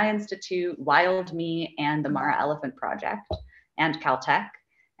Allen AI Institute, WildMe, and the Mara Elephant Project, and Caltech.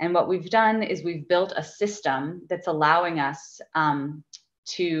 And what we've done is we've built a system that's allowing us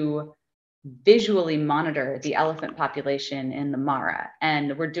to visually monitor the elephant population in the Mara.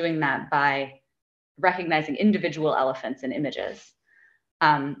 And we're doing that by recognizing individual elephants in images.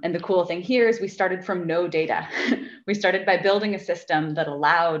 And the cool thing here is we started from no data. We started by building a system that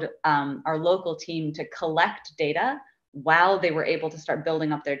allowed our local team to collect data while they were able to start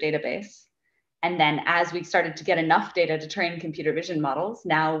building up their database. And then as we started to get enough data to train computer vision models,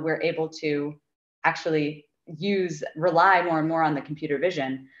 now we're able to actually rely more and more on the computer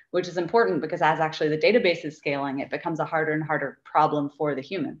vision, which is important because as actually the database is scaling, it becomes a harder and harder problem for the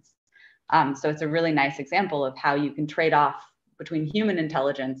humans. So it's a really nice example of how you can trade off between human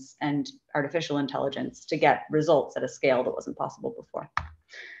intelligence and artificial intelligence to get results at a scale that wasn't possible before.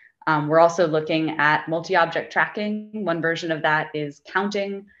 We're also looking at multi-object tracking. One version of that is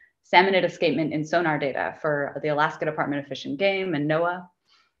counting salmonid escapement in sonar data for the Alaska Department of Fish and Game and NOAA.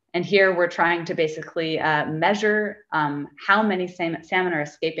 And here we're trying to basically measure how many salmon are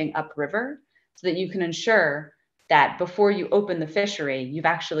escaping upriver so that you can ensure that before you open the fishery, you've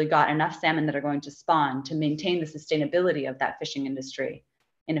actually got enough salmon that are going to spawn to maintain the sustainability of that fishing industry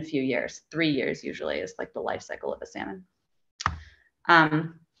in a few years. 3 years usually is like the life cycle of a salmon.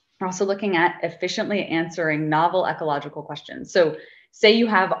 We're also looking at efficiently answering novel ecological questions. So say you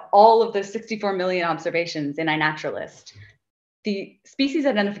have all of those 64 million observations in iNaturalist. The species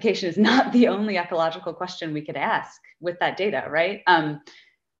identification is not the only ecological question we could ask with that data, right?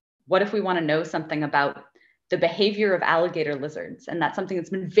 What if we want to know something about the behavior of alligator lizards? And that's something that's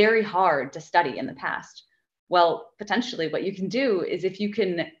been very hard to study in the past. Well, potentially what you can do is if you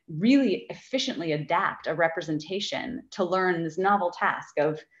can really efficiently adapt a representation to learn this novel task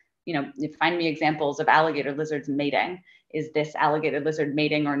of, you know, find me examples of alligator lizards mating. Is this alligator lizard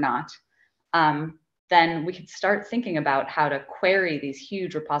mating or not? Then we could start thinking about how to query these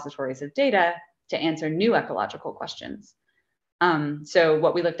huge repositories of data to answer new ecological questions. So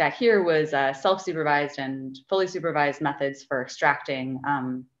what we looked at here was self-supervised and fully supervised methods for extracting,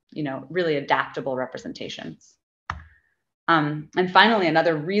 you know, really adaptable representations. And finally,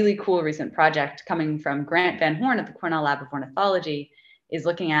 another really cool recent project coming from Grant Van Horn at the Cornell Lab of Ornithology is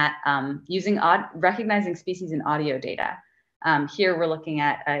looking at recognizing species in audio data. Here we're looking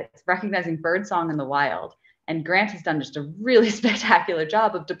at recognizing birdsong in the wild. And Grant has done just a really spectacular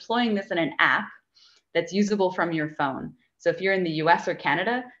job of deploying this in an app that's usable from your phone. So if you're in the US or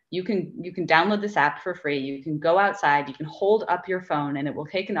Canada, you can download this app for free. You can go outside, you can hold up your phone and it will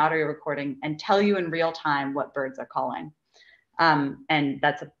take an audio recording and tell you in real time what birds are calling. And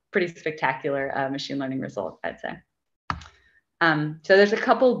that's a pretty spectacular machine learning result, I'd say. So there's a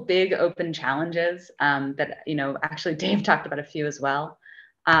couple big open challenges that, you know, actually Dave talked about a few as well.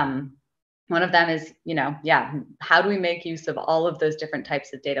 One of them is, how do we make use of all of those different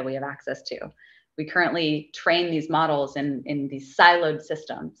types of data we have access to? We currently train these models in these siloed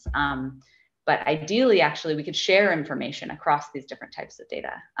systems. But ideally, actually, we could share information across these different types of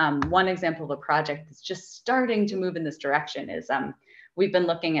data. One example of a project that's just starting to move in this direction is we've been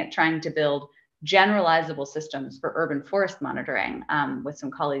looking at trying to build generalizable systems for urban forest monitoring with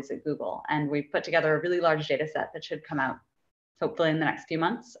some colleagues at Google. And we've put together a really large data set that should come out hopefully in the next few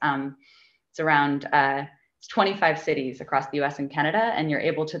months. It's around 25 cities across the US and Canada, and you're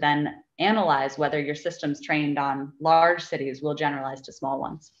able to then analyze whether your systems trained on large cities will generalize to small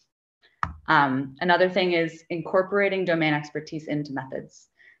ones. Another thing is incorporating domain expertise into methods.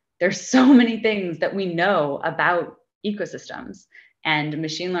 There's so many things that we know about ecosystems, and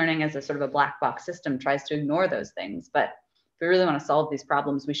machine learning as a sort of a black box system tries to ignore those things. But if we really want to solve these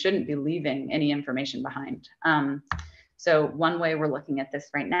problems, we shouldn't be leaving any information behind. So one way we're looking at this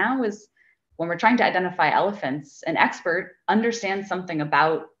right now is when we're trying to identify elephants, an expert understands something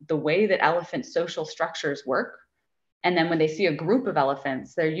about the way that elephant social structures work. And then when they see a group of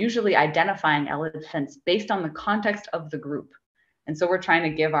elephants, they're usually identifying elephants based on the context of the group. And so we're trying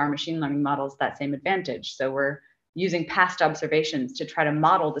to give our machine learning models that same advantage. So we're using past observations to try to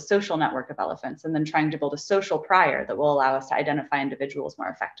model the social network of elephants, and then trying to build a social prior that will allow us to identify individuals more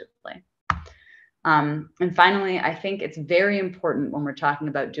effectively. And finally, I think it's very important when we're talking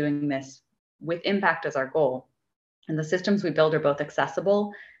about doing this with impact as our goal, and the systems we build are both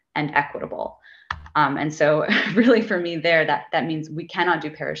accessible and equitable. And so really for me there, that means we cannot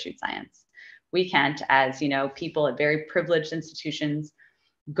do parachute science. We can't, as people at very privileged institutions,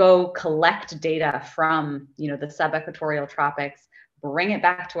 go collect data from the subequatorial tropics, bring it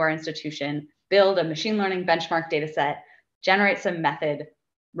back to our institution, build a machine learning benchmark data set, generate some method,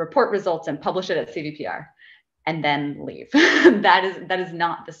 report results, and publish it at CVPR, and then leave. That is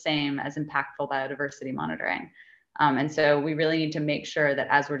not the same as impactful biodiversity monitoring. And so we really need to make sure that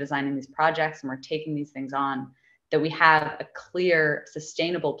as we're designing these projects and we're taking these things on, that we have a clear,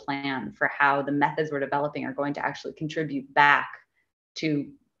 sustainable plan for how the methods we're developing are going to actually contribute back to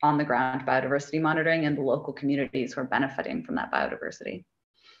on-the-ground biodiversity monitoring and the local communities who are benefiting from that biodiversity.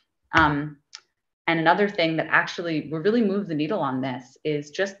 And another thing that actually will really move the needle on this is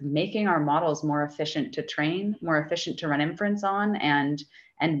just making our models more efficient to train, more efficient to run inference on, and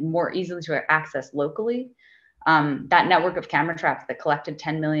more easily to access locally. That network of camera traps that collected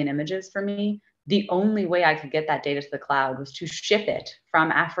 10 million images for me, the only way I could get that data to the cloud was to ship it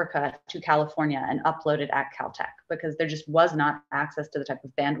from Africa to California and upload it at Caltech, because there just was not access to the type of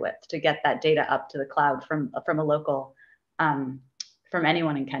bandwidth to get that data up to the cloud from a local, from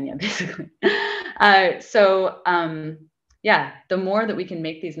anyone in Kenya, basically. Yeah, the more that we can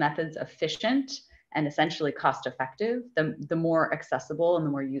make these methods efficient and essentially cost effective, the more accessible and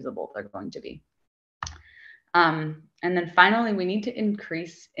the more usable they're going to be. And then finally, we need to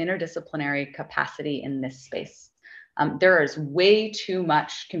increase interdisciplinary capacity in this space. There is way too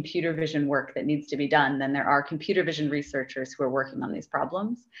much computer vision work that needs to be done than there are computer vision researchers who are working on these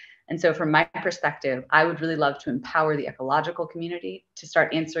problems. And so from my perspective, I would really love to empower the ecological community to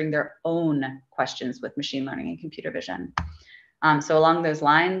start answering their own questions with machine learning and computer vision. So along those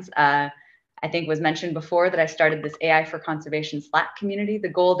lines, I think was mentioned before that I started this AI for Conservation Slack community. The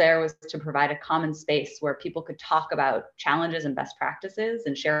goal there was to provide a common space where people could talk about challenges and best practices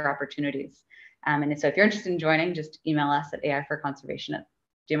and share opportunities. And so if you're interested in joining, just email us at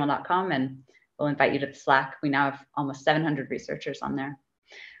aiforconservation@gmail.com and we'll invite you to the Slack. We now have almost 700 researchers on there.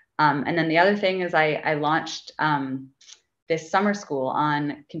 And then the other thing is I launched this summer school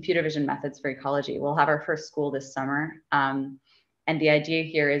on computer vision methods for ecology. We'll have our first school this summer. And the idea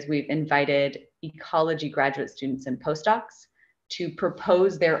here is we've invited ecology graduate students and postdocs to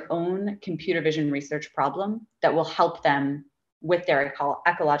propose their own computer vision research problem that will help them with their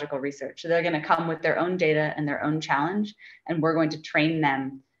ecological research. So they're going to come with their own data and their own challenge, and we're going to train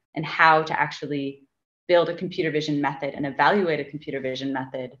them in how to actually build a computer vision method and evaluate a computer vision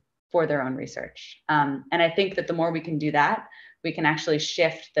method for their own research. And I think that the more we can do that, we can actually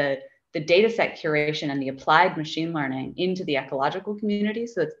shift the data set curation and the applied machine learning into the ecological community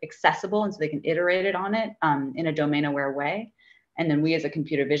so it's accessible and so they can iterate it on it in a domain-aware way. And then we as a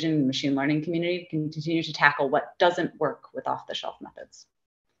computer vision and machine learning community can continue to tackle what doesn't work with off-the-shelf methods.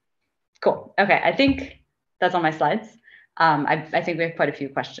 Cool. Okay, I think that's all my slides. I think we have quite a few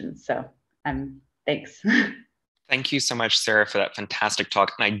questions, so thanks. Thank you so much, Sarah, for that fantastic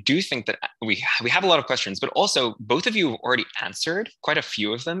talk. And I do think that we have a lot of questions, but also both of you have already answered quite a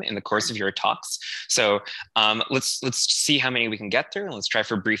few of them in the course of your talks. So let's see how many we can get through, and let's try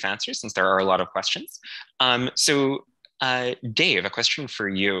for brief answers since there are a lot of questions. Dave, a question for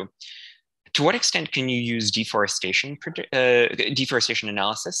you. To what extent can you use deforestation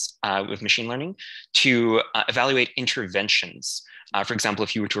analysis with machine learning to evaluate interventions? For example,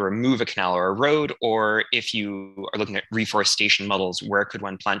 if you were to remove a canal or a road, or if you are looking at reforestation models, where could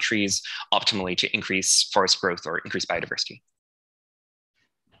one plant trees optimally to increase forest growth or increase biodiversity?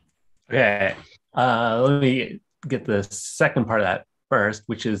 Okay, let me get the second part of that first,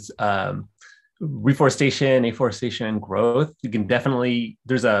 which is reforestation, afforestation, and growth. You can definitely,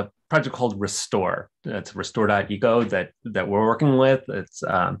 there's a project called Restore. It's restore.eco that we're working with. It's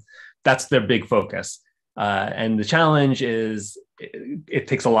that's their big focus. And the challenge is it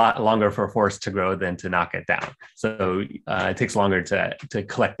takes a lot longer for a forest to grow than to knock it down. So it takes longer to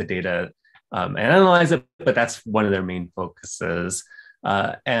collect the data and analyze it, but that's one of their main focuses.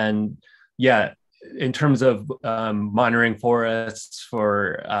 And yeah, in terms of monitoring forests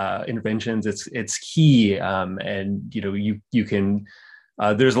for interventions, it's key. And you can.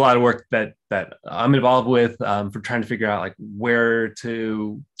 There's a lot of work that I'm involved with for trying to figure out like where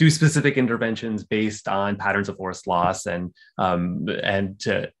to do specific interventions based on patterns of forest loss and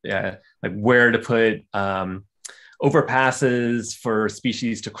to like where to put overpasses for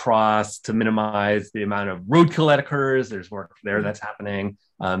species to cross to minimize the amount of roadkill that occurs. There's work there that's happening.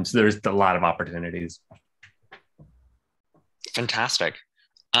 So there's a lot of opportunities. Fantastic.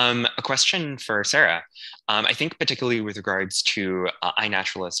 A question for Sarah. I think particularly with regards to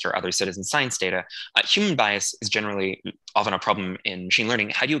iNaturalist or other citizen science data, human bias is generally often a problem in machine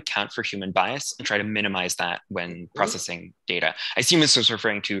learning. How do you account for human bias and try to minimize that when processing data? I assume this is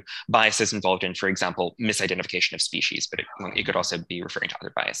referring to biases involved in, for example, misidentification of species, but it could also be referring to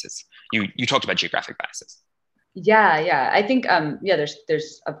other biases. You talked about geographic biases. Yeah. I think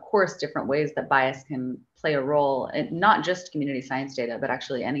there's of course different ways that bias can play a role in not just community science data, but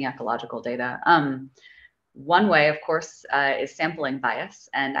actually any ecological data. One way, of course, is sampling bias,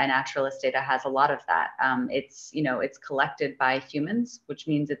 and iNaturalist data has a lot of that. It's collected by humans, which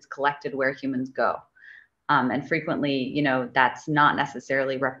means it's collected where humans go. And frequently, that's not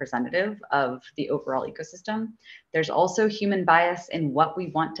necessarily representative of the overall ecosystem. There's also human bias in what we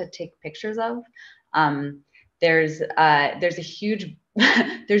want to take pictures of. There's a huge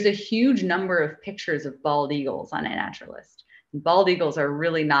there's a huge number of pictures of bald eagles on iNaturalist. Bald eagles are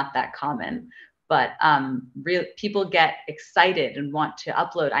really not that common, but people get excited and want to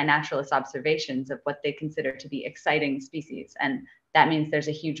upload iNaturalist observations of what they consider to be exciting species, and that means there's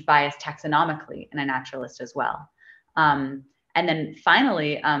a huge bias taxonomically in iNaturalist as well. And then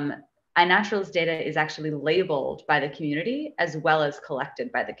finally, iNaturalist data is actually labeled by the community as well as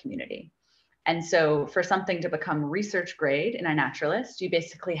collected by the community. And so for something to become research grade in iNaturalist, you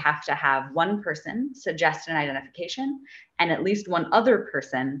basically have to have one person suggest an identification and at least one other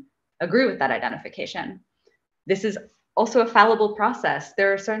person agree with that identification. This is also a fallible process.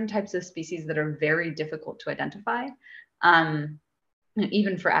 There are certain types of species that are very difficult to identify,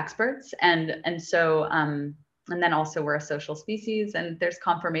 even for experts. And then also we're a social species, and there's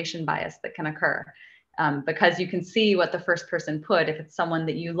confirmation bias that can occur. Because you can see what the first person put. If it's someone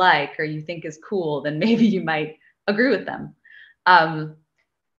that you like or you think is cool, then maybe you might agree with them.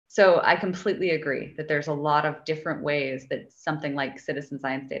 So I completely agree that there's a lot of different ways that something like citizen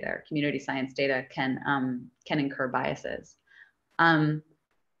science data or community science data can incur biases.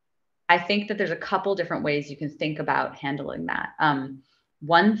 I think that there's a couple different ways you can think about handling that.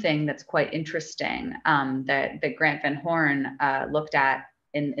 One thing that's quite interesting that Grant Van Horn looked at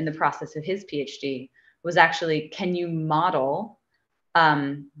in the process of his PhD was actually, can you model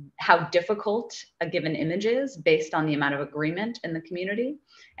how difficult a given image is based on the amount of agreement in the community?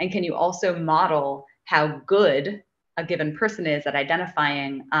 And can you also model how good a given person is at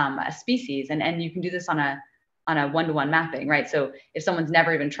identifying a species? And you can do this on a one-to-one mapping, right? So if someone's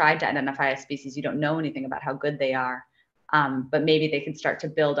never even tried to identify a species, you don't know anything about how good they are, but maybe they can start to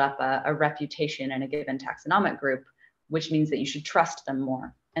build up a reputation in a given taxonomic group, which means that you should trust them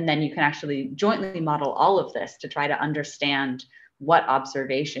more. And then you can actually jointly model all of this to try to understand what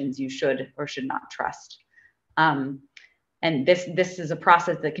observations you should or should not trust. And this is a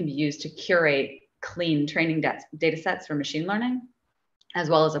process that can be used to curate clean training data sets for machine learning, as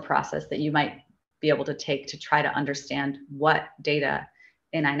well as a process that you might be able to take to try to understand what data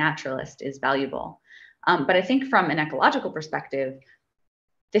in iNaturalist is valuable. But I think from an ecological perspective,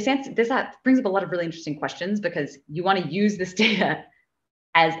 this brings up a lot of really interesting questions, because you want to use this data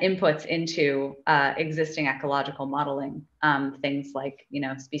as inputs into existing ecological modeling, things like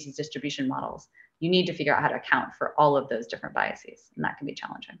species distribution models. You need to figure out how to account for all of those different biases, and that can be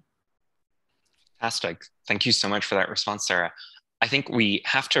challenging. Fantastic. Thank you so much for that response, Sarah. I think we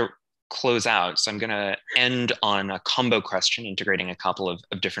have to close out. So I'm going to end on a combo question, integrating a couple of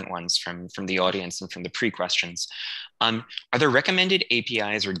different ones from the audience and from the pre-questions. Are there recommended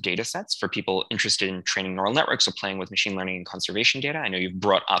APIs or data sets for people interested in training neural networks or playing with machine learning and conservation data? I know you've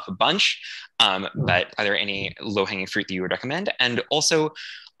brought up a bunch, but are there any low-hanging fruit that you would recommend? And also,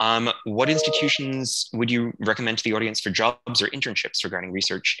 what institutions would you recommend to the audience for jobs or internships regarding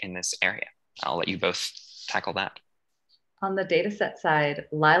research in this area? I'll let you both tackle that. On the dataset side,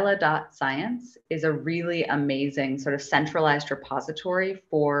 lila.science is a really amazing sort of centralized repository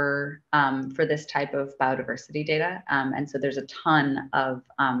for this type of biodiversity data. And so there's a ton of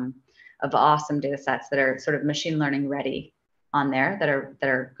awesome data sets that are sort of machine learning ready on there that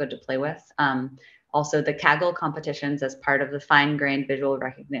are good to play with. Also, the Kaggle competitions as part of the fine-grained visual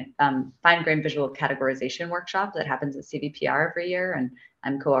categorization workshop that happens at CVPR every year, and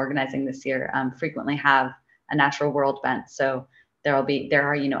I'm co-organizing this year, frequently have a natural world bent. So there are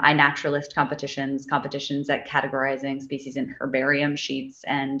iNaturalist competitions at categorizing species in herbarium sheets,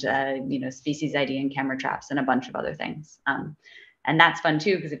 and species ID and camera traps, and a bunch of other things. And that's fun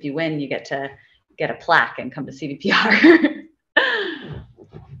too, because if you win, you get to get a plaque and come to CVPR.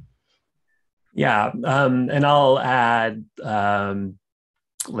 Yeah, and I'll add,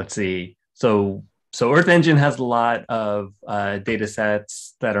 let's see. So Earth Engine has a lot of data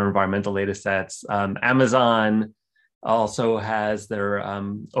sets that are environmental data sets. Amazon also has their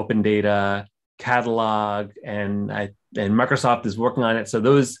open data catalog, and Microsoft is working on it. So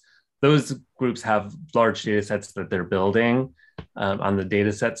those groups have large data sets that they're building on the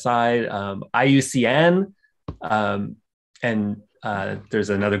data set side. IUCN, and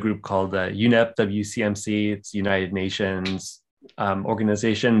there's another group called UNEP WCMC. It's United Nations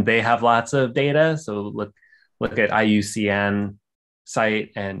organization. They have lots of data. So look at IUCN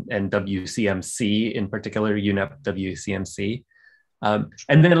site and WCMC in particular, UNEP WCMC.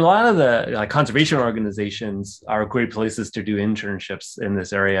 And then a lot of the conservation organizations are great places to do internships in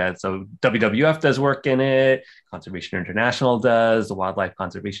this area. So WWF does work in it, Conservation International does, the Wildlife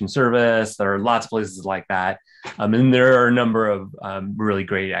Conservation Service. There are lots of places like that. And there are a number of really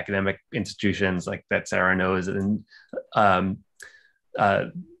great academic institutions like that Sarah knows, and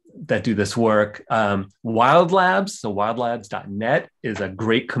that do this work. Wild Labs, so wildlabs.net is a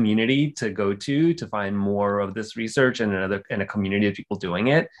great community to go to find more of this research, and a community of people doing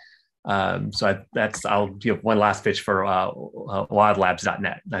it. So I'll give one last pitch for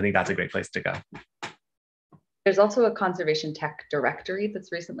wildlabs.net. I think that's a great place to go. There's also a conservation tech directory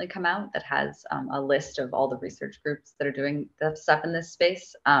that's recently come out that has a list of all the research groups that are doing the stuff in this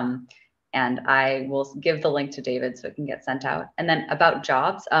space. And I will give the link to David so it can get sent out. And then about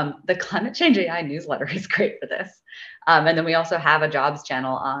jobs, the Climate Change AI newsletter is great for this. And then we also have a jobs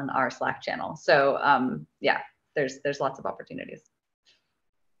channel on our Slack channel. So yeah, there's lots of opportunities.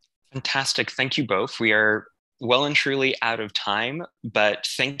 Fantastic. Thank you both. We are well and truly out of time, but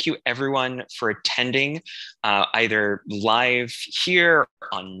thank you everyone for attending, either live here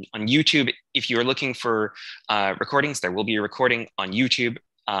on YouTube. If you're looking for recordings, there will be a recording on YouTube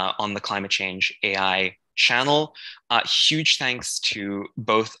on the Climate Change AI channel. Huge thanks to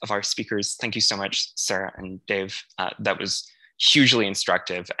both of our speakers. Thank you so much, Sarah and Dave. That was hugely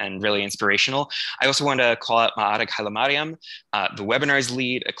instructive and really inspirational. I also want to call out Maarik Hailemariam, the webinars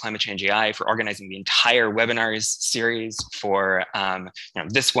lead at Climate Change AI, for organizing the entire webinars series for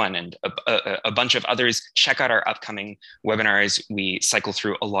this one and a bunch of others. Check out our upcoming webinars. We cycle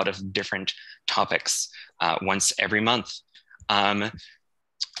through a lot of different topics once every month.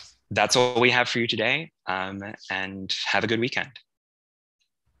 That's all we have for you today, and have a good weekend.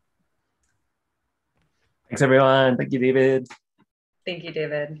 Thanks, everyone. Thank you, David. Thank you,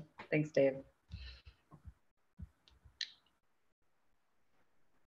 David. Thanks, Dave.